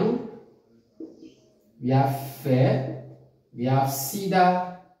pine, we have fir, we have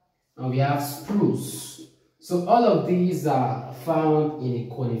cedar, and we have spruce. So all of these are found in a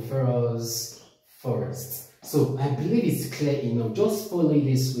coniferous forest. So I believe it's clear enough. Just follow it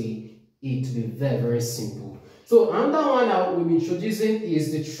this way. It will be very, very simple. So another one I will be introducing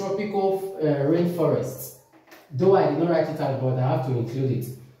is the tropical rainforest. Though I did not write it out, but I have to include it.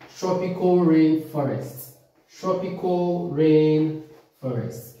 Tropical rainforest. Tropical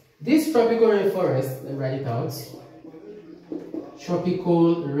rainforest. This tropical rainforest, let me write it out.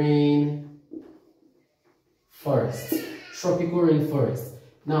 Tropical rainforest. Tropical rainforest.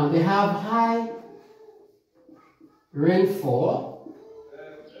 Now they have high rainfall.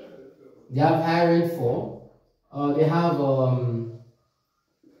 They have high rainfall. They have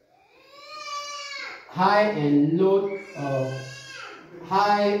high and low,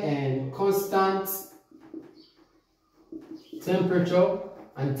 high and constant temperature,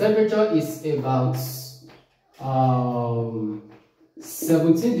 and temperature is about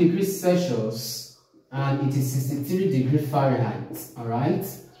 17 degrees Celsius, and it is 63 degrees Fahrenheit. All right,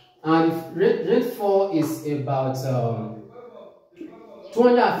 and rainfall is about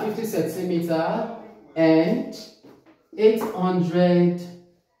 250 centimeter and 800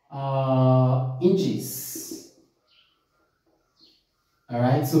 inches. All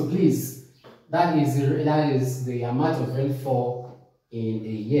right, so please, that is the amount of rainfall in a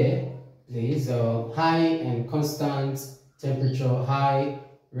year. Please, high and constant temperature, high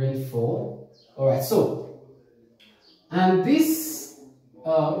rainfall. All right, so, and this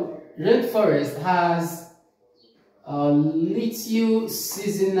rainforest has little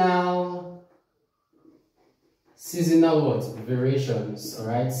seasonal what? Variations. All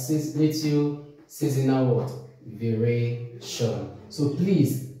right, little seasonal what? Variation. So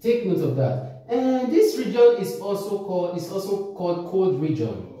please take note of that. And this region is also called cold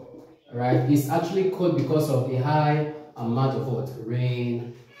region. All right, it's actually cold because of the high amount of what?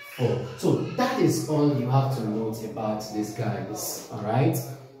 Rainfall. So that is all you have to note about these guys. All right.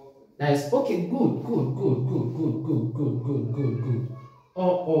 Nice. Okay. Good.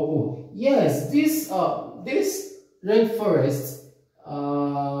 Oh. Yes. This rainforest.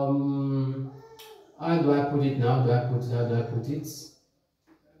 How do I put it now? How do I put it?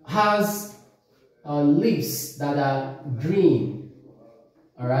 Has leaves that are green.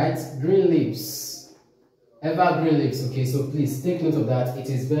 All right, green leaves, evergreen leaves. Okay, so please take note of that. It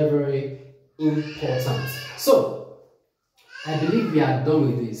is very, very important. So I believe we are done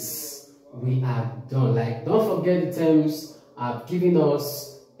with this. We are done. Like, don't forget the terms I've given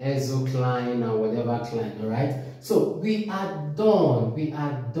us, exocline and whatever cline. All right, so we are done.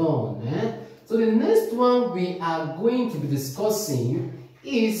 So the next one we are going to be discussing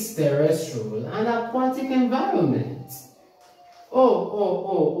is terrestrial and aquatic environment.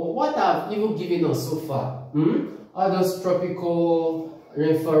 Oh, what have you given us so far? All those tropical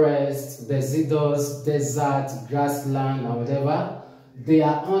rainforests, deciduous, desert, grassland, or whatever, they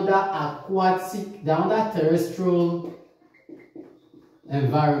are under terrestrial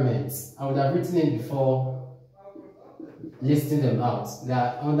environments. I would have written it before listing them out. They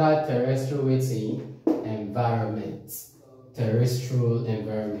are under terrestrial environment. Terrestrial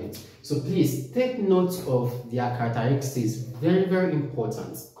environment. So please take note of their characteristics. Very, very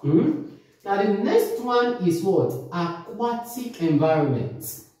important. Now the next one is what? Aquatic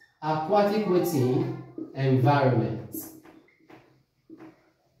environment. Aquatic environment.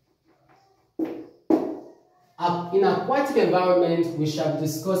 In aquatic environment, we shall be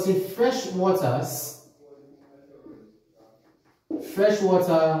discussing freshwater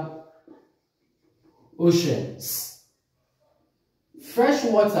oceans.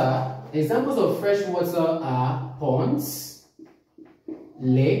 Freshwater, examples of freshwater are ponds,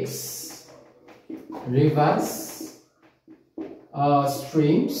 lakes, rivers,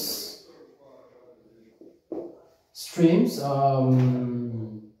 Streams,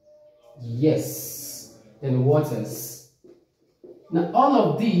 yes, then waters. Now all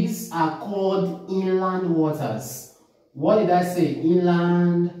of these are called inland waters. What did I say?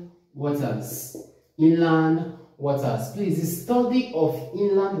 Inland waters. Inland waters. Please, the study of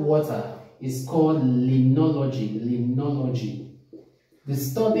inland water is called limnology. Limnology. The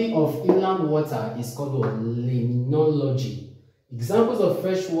study of inland water is called limnology. Examples of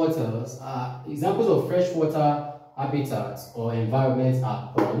freshwater habitats or environments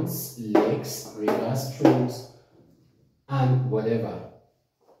are ponds, lakes, rivers, streams, and whatever.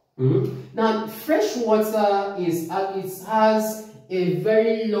 Now, freshwater it has a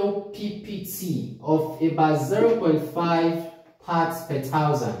very low PPT of about 0.5 parts per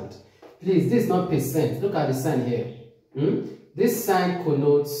thousand. Please, this is not percent. Look at the sign here. This sign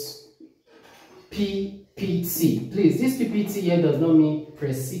connotes PPT. Please, this PPT here does not mean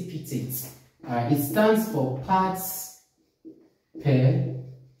precipitate. It stands for parts per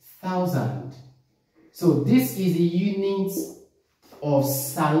thousand. So this is the unit of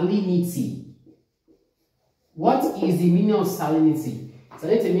salinity. What is the meaning of salinity?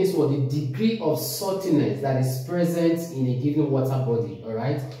 Salinity means what? The degree of saltiness that is present in a given water body. All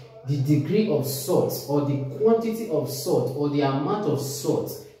right, the degree of salt or the quantity of salt or the amount of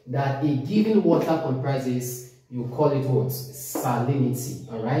salt that a given water comprises, you call it what? Salinity.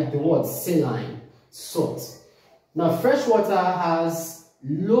 All right, the word saline, salt. Now, fresh water has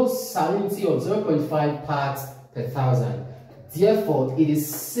low salinity of 0.5 parts per thousand. Therefore, it is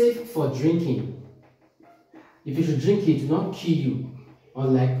safe for drinking. If you should drink it, it will not kill you.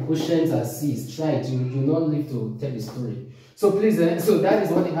 Unlike oceans and seas, try it, you will not live to tell the story. So please, so that is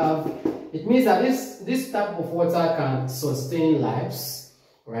what you have. It means that this type of water can sustain lives,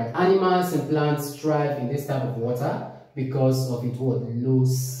 right? Animals and plants thrive in this type of water because of its low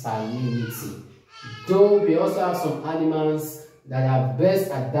salinity. Though we also have some animals that are best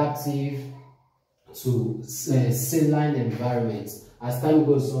adaptive to saline environments. As time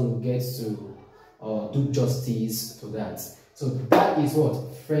goes on, we get to do justice to that. So that is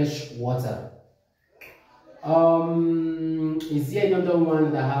what? Fresh water. Is there another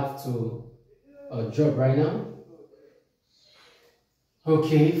one that I have to drop right now?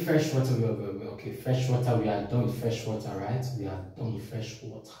 Okay, fresh water. Okay, fresh water. We are done with fresh water, right? We are done with fresh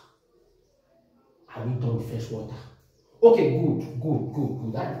water. Are we done with fresh water? Okay,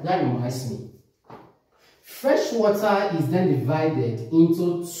 good. That reminds me. Fresh water is then divided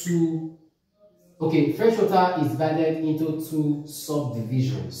into two. Okay, fresh water is divided into two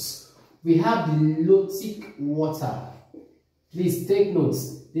subdivisions. We have the lotic water. Please take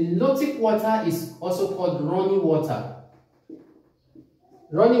notes. The lotic water is also called running water.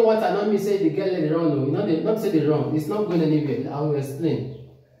 Running water, not me say the girl let it run. No, not say they run. It's not going anywhere. I will explain.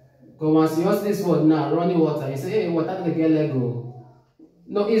 Because once you use this word now, running water, you say, hey, water the girl let go.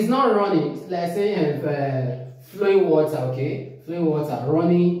 No, it's not running. It's like saying flowing water, okay? Flowing water,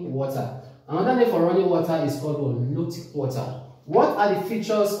 running water. Another name for running water is called lotic water. What are the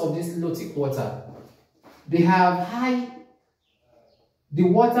features of this lotic water? They have the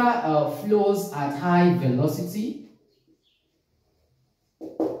water flows at high velocity,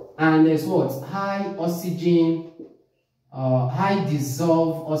 and there's what? High oxygen, high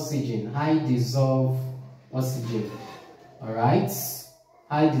dissolved oxygen, all right?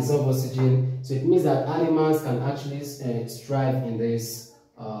 High dissolved oxygen. So it means that animals can actually thrive in this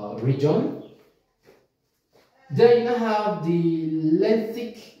region. Then you now have the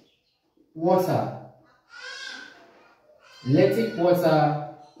lethic water. Lethic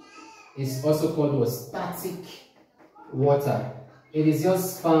water is also called what? Static water. It is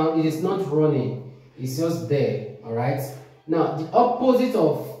just found, it is not running, it's just there. All right. Now the opposite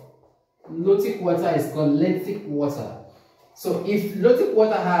of lotic water is called lethic water. So if lotic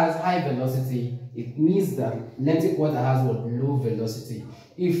water has high velocity, it means that lethic water has what? Low velocity.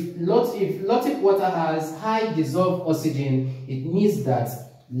 If lotic water has high dissolved oxygen, it means that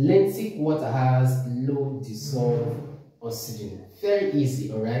lethic water has low dissolved oxygen. Very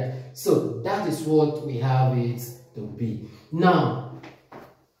easy, all right? So that is what we have it to be. Now,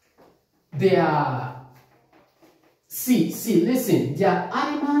 there are, listen, there are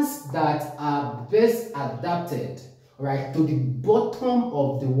animals that are best adapted, right, to the bottom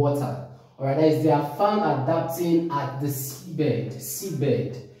of the water. Alright, that is, they are found adapting at the seabed.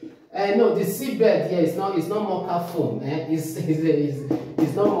 No, the seabed here is not mocha foam.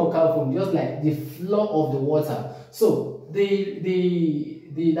 It's not mocha foam, just like the floor of the water. So that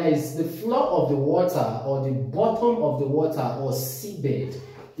is the floor of the water, or the bottom of the water, or seabed,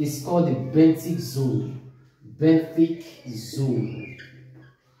 is called the benthic zone. benthic zone.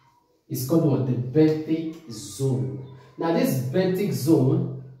 It's called what? The benthic zone. Now this benthic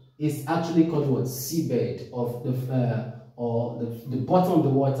zone is actually called what? Seabed of the or the bottom of the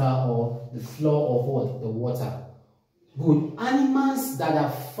water, or the floor of what? The water. Good. Animals that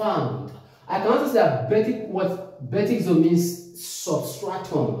are found. I can also say that benthic zone means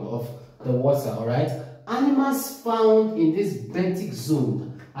substratum of the water. All right. Animals found in this benthic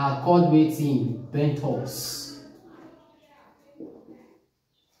zone are called waiting benthos.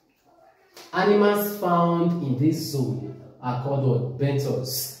 Animals found in this zone are called what?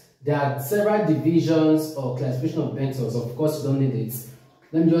 Benthos. There are several divisions or classification of benthos. Of course, you don't need it.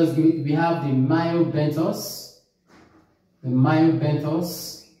 Let me just give it. We have the myobenthos,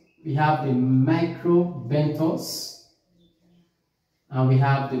 we have the microbenthos, and we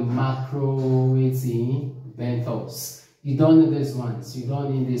have the macrobenthos. You don't need these ones.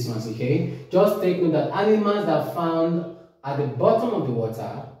 Okay? Just take note that animals that are found at the bottom of the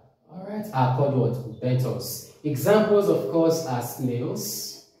water, all right, are called what? Benthos. Examples, of course, are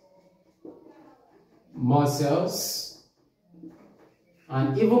snails, mussels,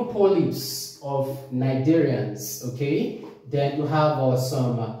 and even polyps of cnidarians. Okay, then you have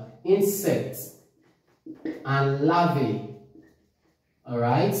some insects and larvae. All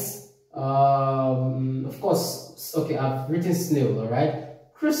right. Of course. Okay, I've written snail. All right.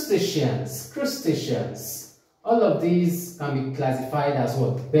 Crustaceans. All of these can be classified as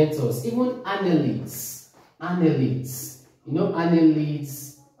what? Benthos. Even annelids. You know,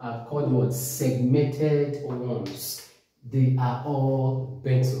 annelids are called what? Segmented worms. They are all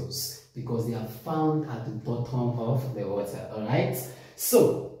benthos because they are found at the bottom of the water. All right.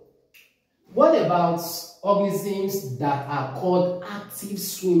 So, what about organisms that are called active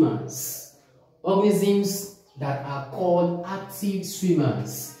swimmers? Organisms that are called active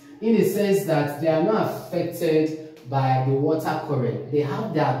swimmers, in the sense that they are not affected by the water current. They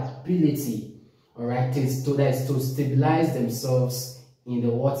have the ability, all right, to stabilize themselves in the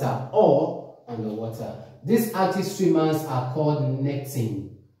water or on the water. These active swimmers are called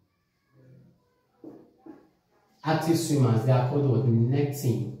nectine. Active swimmers, they are called what?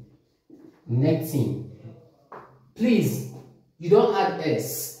 Nectine. Please, you don't add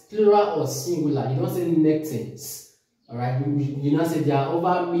s, plural or singular. You don't say nectines. All right, you not say there are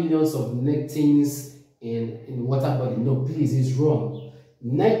over millions of nectines in the water body. No, please, it's wrong.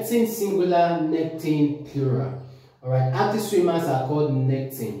 Nectine singular, nectine plural. All right, active swimmers are called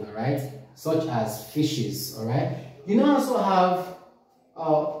nectine. All right, such as fishes. All right, you now also have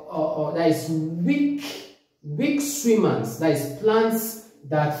there is weak swimmers. That is plants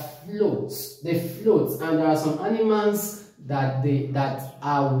that float. They float, and there are some animals that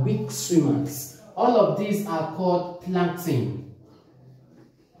are weak swimmers. All of these are called plankton.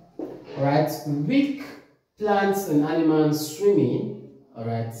 All right, weak plants and animals swimming, all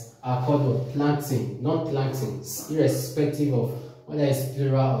right, are called what? Plankton, not planktons, irrespective of whether it's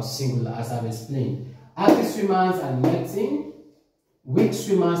plural or singular, as I've explained. Active swimmers are nectine. Weak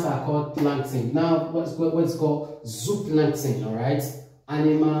swimmers are called plankton. Now, what's called zooplankton, all right?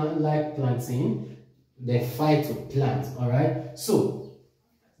 Animal like plankton, they fight to plant, all right? So,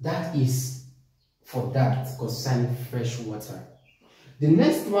 that is for that concerning fresh water. The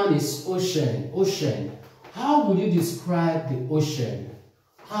next one is ocean. Ocean. How would you describe the ocean?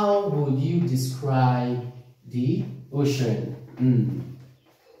 How would you describe the ocean?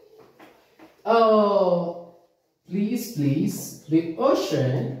 Oh, please. The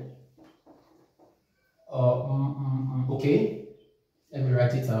ocean. Okay. Let me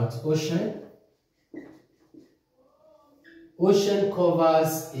write it out. Ocean. Ocean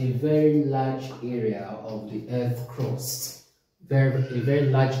covers a very large area of the earth crust. A very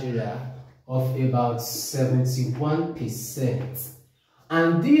large area of about 71%.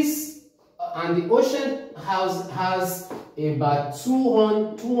 And the ocean has about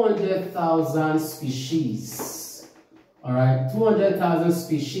 200,000 species. All right, 200,000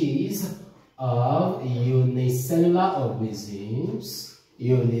 species of unicellular organisms,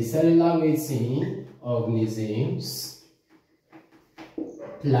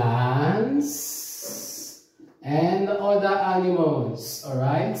 plants, and other animals. All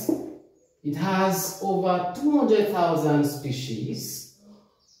right, it has over 200,000 species,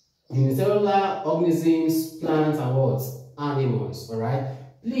 unicellular organisms, plants, and what? Animals. All right,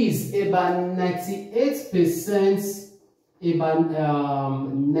 please, about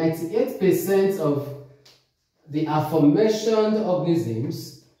 98% of the aforementioned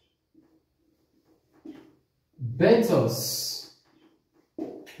organisms, benthos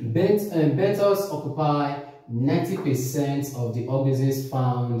occupy 90% of the organisms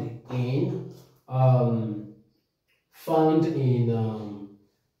found in found in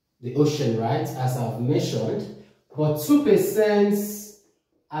the ocean, right, as I've mentioned, but 2%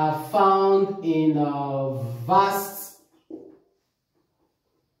 are found in vast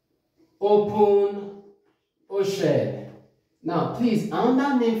open ocean. Now, please,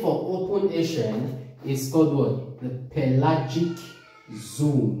 another name for open ocean is called what? The pelagic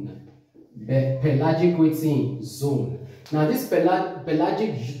zone. The pelagic waiting zone. Now, this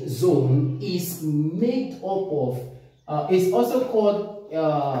pelagic zone is made up of, it's also called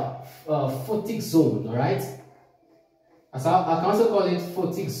photic zone, all right? As I can also call it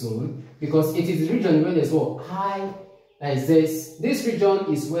photic zone because it is the region where there's what? High, like this. This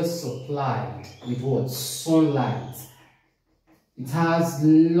region is well supplied with what? Sunlight. It has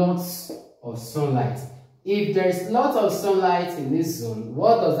lots of sunlight. If there is lots of sunlight in this zone,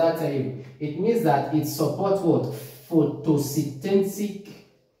 what does that tell you? It means that it supports what? Photosynthetic.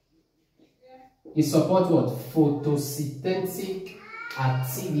 It supports what? Photosynthetic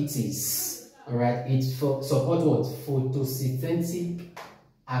activities. Alright, it supports what? Photosynthetic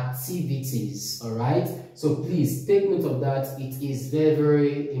activities. Alright, so please take note of that. It is very,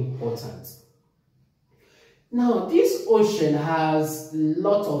 very important. Now, this ocean has a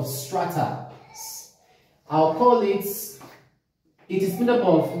lot of strata. I'll call it, it is made up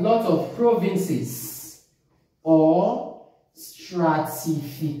of a lot of provinces or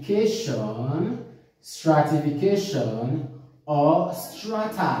stratification or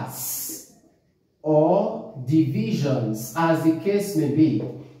stratas or divisions, as the case may be.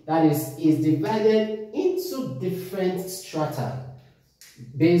 That is divided into different strata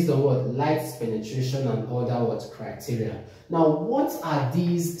based on what? Light penetration and other what? Criteria. Now, what are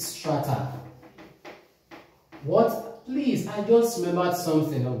these strata? What? Please, I just remembered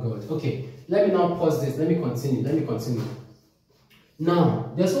something. Oh God. Okay, let me now pause this. Let me continue.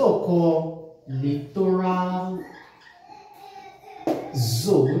 Now, there's what we call littoral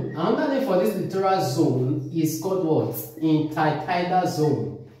zone. Another name for this littoral zone is called what? Intertidal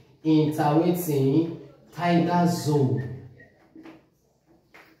zone. Interwaiting tidal zone.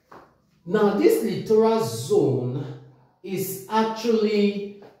 Now, this littoral zone is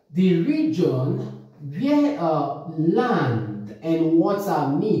actually the region where land and water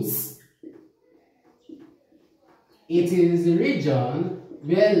meets. It is the region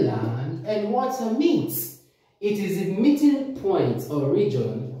where land and water meets. It is the meeting point or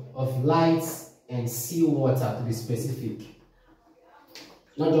region of light and sea water, to be specific.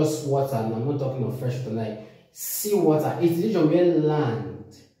 Not just water, and I'm not talking of fresh water, like sea water. It's the region where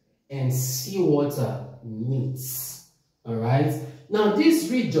land and sea water meets. Alright? Now, this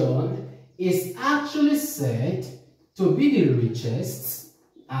region is actually said to be the richest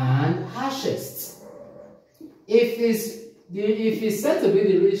and harshest. If it's said to be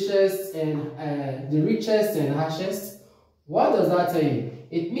the richest and harshest, what does that tell you?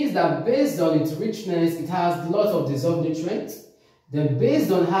 It means that based on its richness, it has lots of dissolved nutrients. Then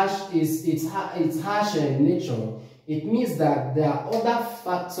based on its harsh nature, it means that there are other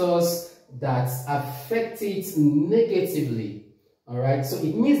factors that affect it negatively. Alright, so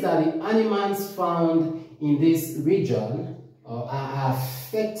it means that the animals found in this region are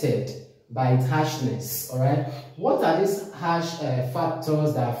affected by its harshness. Alright, what are these harsh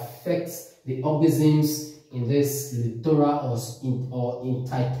factors that affect the organisms in this littoral or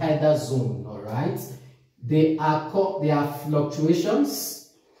intertidal zone? Alright, they are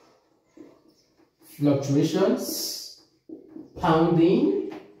fluctuations,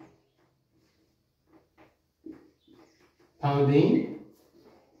 pounding,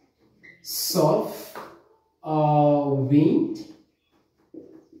 surf, wind,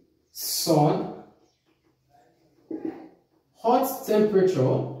 sun, hot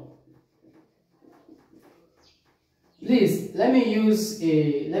temperature. Please let me use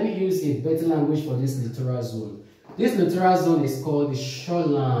a better language for this littoral zone. This littoral zone is called the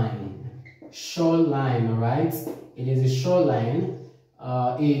shoreline. Shoreline, all right? It is a shoreline.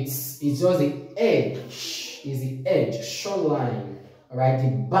 It's just the edge. Is the edge, shoreline, all right? The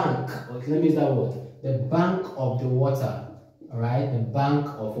bank. Let me use that word. The bank of the water. All right, the bank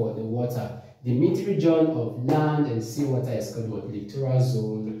of what? The water. The mid-region of land and sea water is called what? Littoral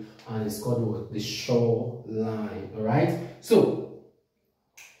zone, and it's called what? The shoreline. All right. So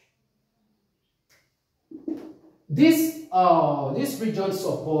this region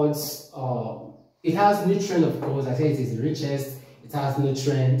supports. It has nutrient, of course. I say it is the richest. It has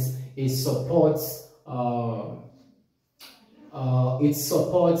nutrients. It supports. It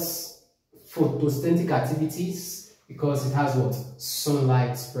supports photosynthetic activities, because it has what?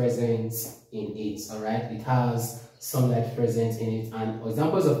 Sunlight present in it. All right, it has sunlight present in it, and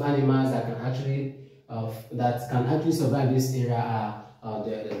examples of animals that can actually that can actually survive this area are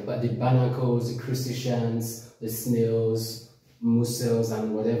the barnacles, the crustaceans, the snails, mussels,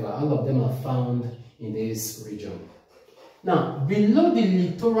 and whatever. All of them are found in this region. Now, below the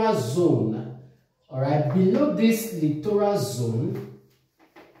littoral zone, all right, below this littoral zone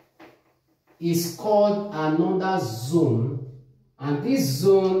is called another zone, and this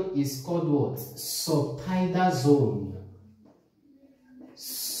zone is called what? Subtidal zone.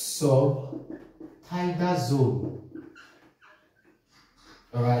 Subtidal zone.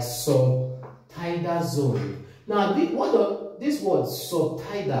 All right, subtidal zone. Now, this word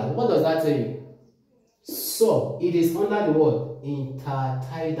subtidal, what does that tell you? Sub, it is under the word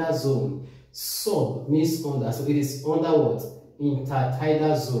intertidal zone. Sub means under, so it is under what?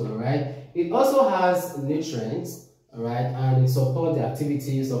 Intertidal zone. All right. It also has nutrients. All right, and it supports the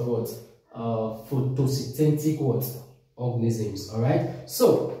activities of what? Photosynthetic what? Organisms. All right.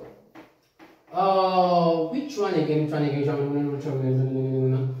 So, which one again?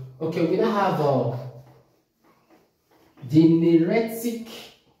 Okay, we now have the neretic.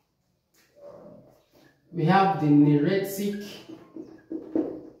 We have the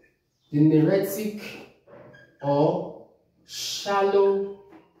neretic or shallow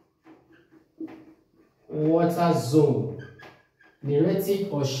water zone.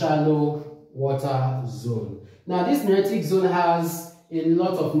 Neretic or shallow water zone. Now, this neretic zone has a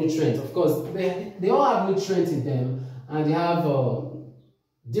lot of nutrients. Of course, they all have nutrients in them, and they have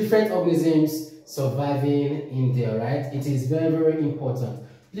different organisms surviving in there, right? It is very, very important.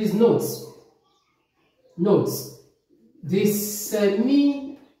 Please note, the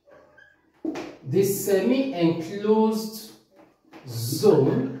semi-enclosed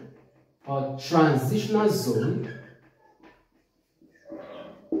zone or transitional zone,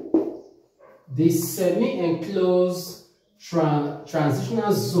 the semi-enclosed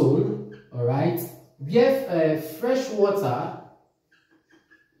transitional zone, all right, where fresh water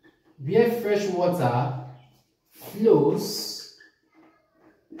flows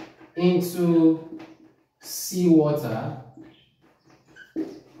into seawater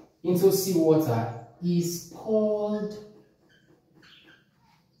is called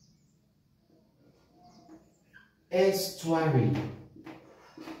estuary.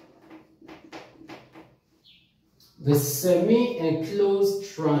 The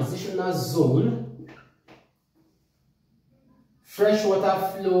semi-enclosed transitional zone, fresh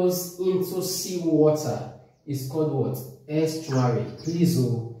water flows into seawater, is called what? Estuary. Please,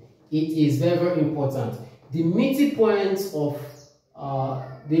 it is very, very important. The meeting point of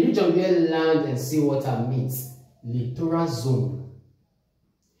the region where land and seawater meet, littoral zone.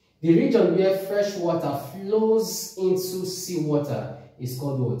 The region where fresh water flows into seawater is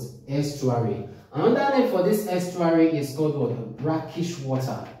called what? Estuary. Another name for this estuary is called what? Brackish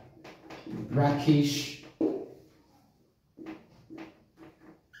water. Brackish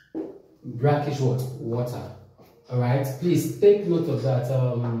what? Water. Alright, please take note of that.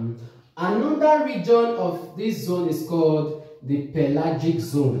 Another region of this zone is called the pelagic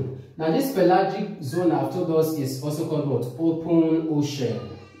zone. Now, this pelagic zone I've told us is also called what? Open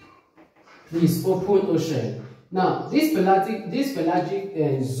ocean. Please, open ocean. Now, this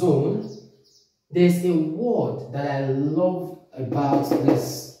pelagic zone, there's a word that I love about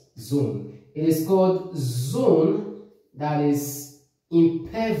this zone. It is called zone that is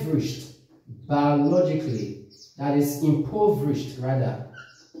impoverished biologically. That is impoverished, rather.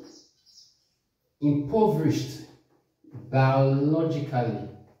 Impoverished biologically.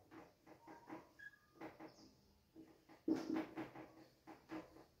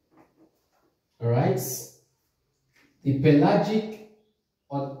 Alright? The pelagic,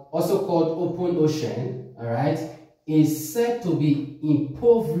 also called open ocean, alright, is said to be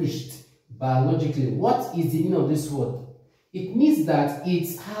impoverished biologically. What is the meaning of this word? It means that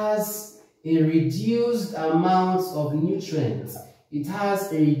it has a reduced amount of nutrients. It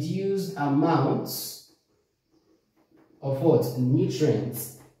has a reduced amount of what?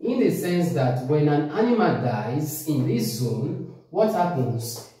 Nutrients. In the sense that when an animal dies in this zone, what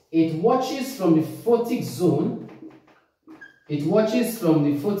happens? It watches from the photic zone. It watches from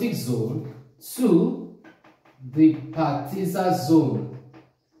the photic zone to the partial zone.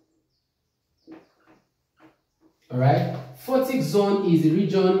 Alright? Photic zone is the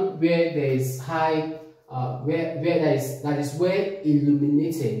region where there is high, that is well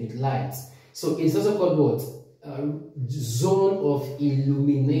illuminated with light. So it's also called what? Zone of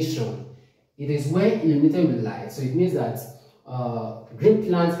illumination. It is well illuminated with light. So it means that green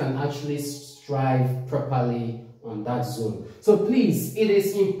plants can actually thrive properly on that zone. So please, it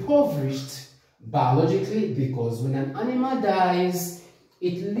is impoverished biologically because when an animal dies,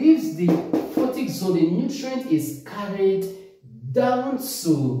 it leaves the photic aquatic zone, the nutrient is carried down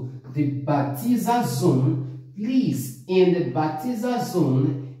to the baptismal zone. Please, in the baptismal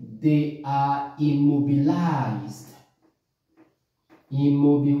zone, they are immobilized.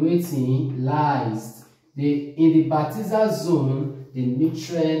 Immobilized. In the baptismal zone, the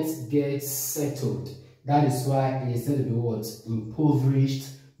nutrients get settled. That is why it is said to be what? Impoverished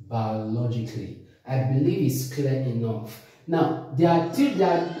biologically. I believe it's clear enough. Now, there are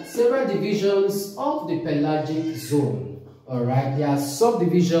several divisions of the pelagic zone. All right, there are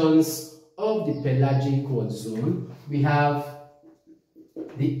subdivisions of the pelagic zone. We have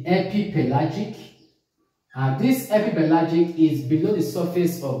the epipelagic, and this epipelagic is below the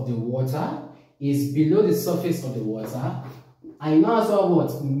surface of the water. Is below the surface of the water. I know as well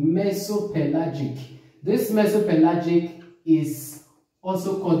what? Mesopelagic. This mesopelagic is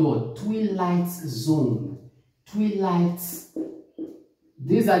also called what? Twilight zone. Twilight.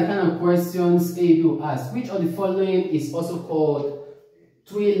 These are the kind of questions A will ask. Which of the following is also called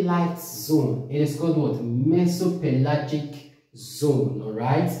twilight zone? It is called what? Mesopelagic zone.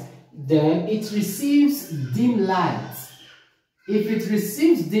 Alright? Then it receives dim light. If it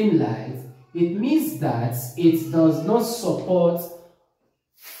receives dim light, it means that it does not support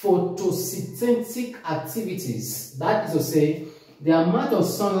photosynthetic activities. That is to say, the amount of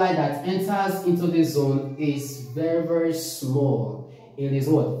sunlight that enters into the zone is very, very small. It is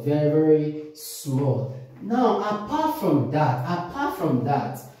what? Very, very small. Now, apart from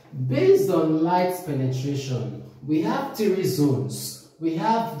that, based on light penetration, we have three zones. We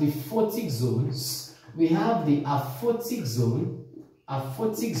have the photic zones, we have the aphotic zone,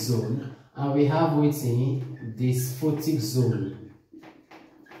 and we have waiting this photic zone.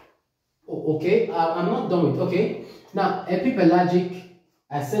 Oh, okay, I'm not done with. Okay, now epipelagic.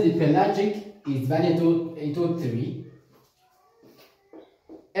 I said the pelagic is divided into three: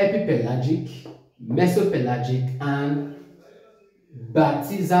 epipelagic, mesopelagic, and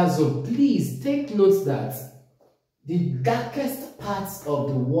baptismal zone. Please take note that the darkest part of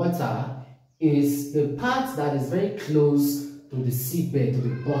the water is the part that is very close to the seabed, to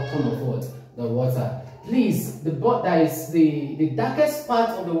the bottom of what? The water. Please, the darkest part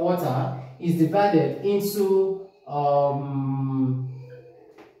of the water is divided into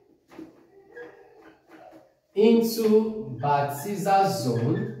baptismal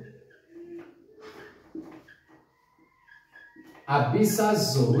zone, abyssal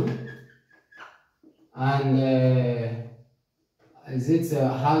zone, and is it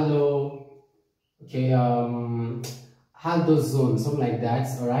hollow? Okay, hollow zone, something like that.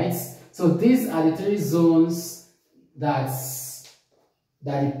 All right. So these are the three zones that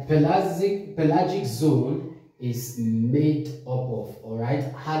the pelagic zone is made up of. All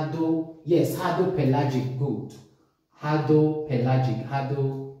right. Hadopelagic. Good. Hadopelagic.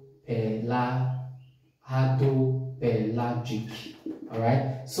 Hadopelagic. All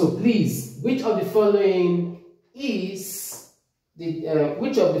right. So please, which of the following is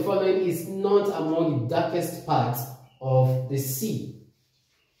not among the darkest parts of the sea?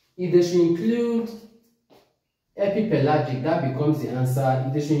 If they should include epipelagic, that becomes the answer.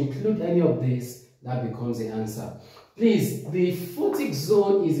 If they should include any of this, that becomes the answer. Please, the photic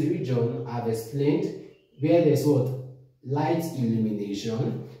zone is a region I've explained where there's what? Light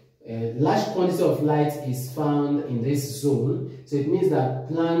illumination. Large quantity of light is found in this zone, so it means that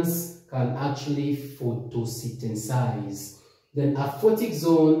plants can actually photosynthesize. Then a photic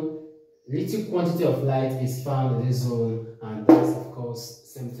zone, little quantity of light is found in this zone, and that's of course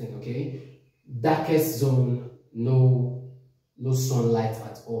same thing. Okay, darkest zone, no sunlight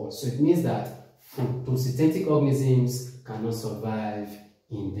at all. So it means that photosynthetic organisms cannot survive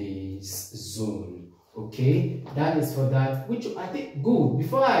in this zone. Okay, that is for that, which I think good.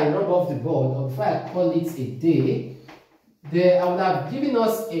 Before I rub off the board, or before I call it a day, I would have given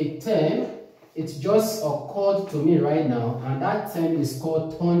us a term. It just occurred to me right now, and that term is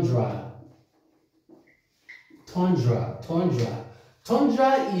called tundra.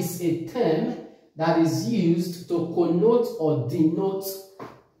 Tundra is a term that is used to connote or denote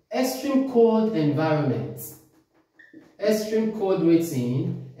extreme cold environments. Extreme cold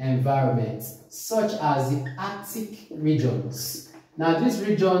waiting environments, such as the Arctic regions. Now, these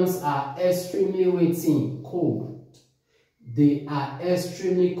regions are extremely waiting cold. They are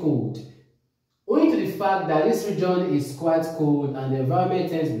extremely cold. Owing to the fact that this region is quite cold and the environment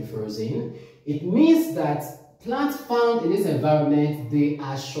tends to be frozen, it means that plants found in this environment, they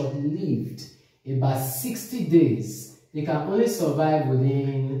are short-lived. About 60 days. They can only survive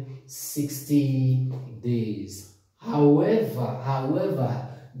within 60 days. However,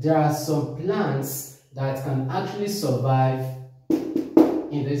 there are some plants that can actually survive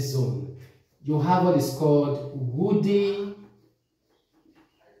in this zone. you have what is called woody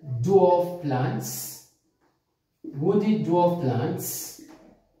dwarf plants,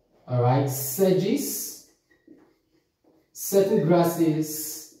 all right, sedges, certain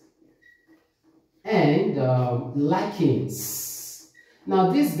grasses, and lichens.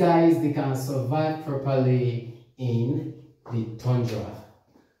 Now these guys, they can survive properly in the tundra.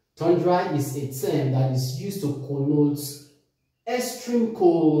 Tundra is a term that is used to connote extreme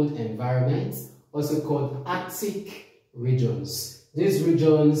cold environments, also called Arctic regions. These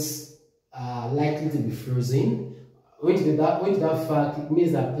regions are likely to be frozen. Owing to that fact, it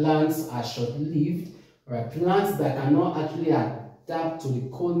means that plants are short-lived, or plants that cannot actually adapt to the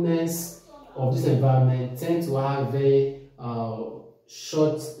coldness of this environment tend to have a very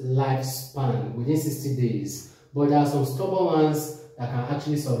short lifespan, within 60 days. But there are some stubborn ones that can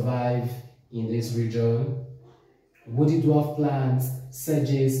actually survive in this region. Woody dwarf plants,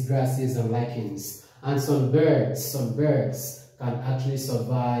 sedges, grasses, and lichens. And some birds can actually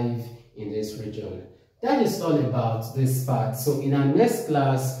survive in this region. That is all about this part. So in our next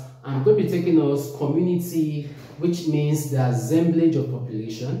class, I'm going to be taking us community, which means the assemblage of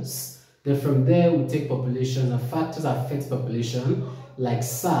populations. Then from there, we take population and factors that affect population, like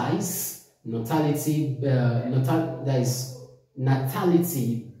size, natality,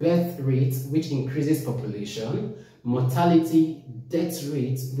 natality, birth rate, which increases population, mortality, death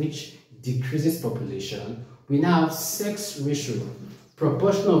rate, which decreases population. We now have sex ratio,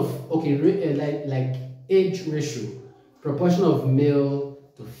 proportion of, like age ratio, proportion of male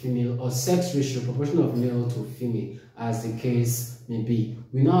to female, or sex ratio, proportion of male to female, as the case may be.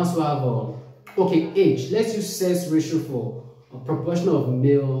 We now also have age. Let's use sex ratio for a proportion of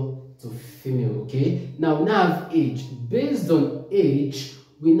male to female. Okay, now we now have age. Based on age,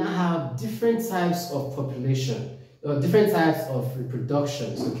 we now have different types of population, or different types of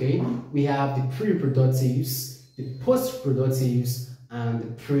reproductions. Okay, we have the pre-reproductives, the post-reproductives, and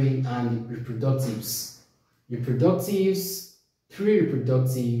the pre and the reproductives. Reproductives,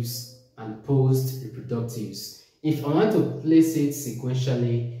 pre-reproductives, and post-reproductives. If I want to place it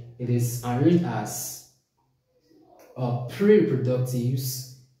sequentially, it is arranged as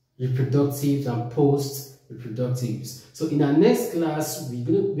pre-reproductives, reproductives, and post-reproductives. So in our next class, we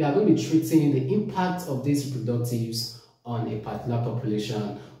are going to be treating the impact of these reproductives on a particular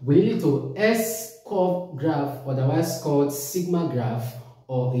population. We lead to S-curve graph, otherwise called sigma graph,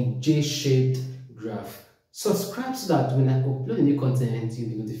 or a J-shaped graph. Subscribe so that when I upload new content, you'll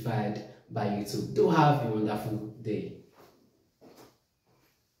be notified by YouTube. Do have a wonderful day.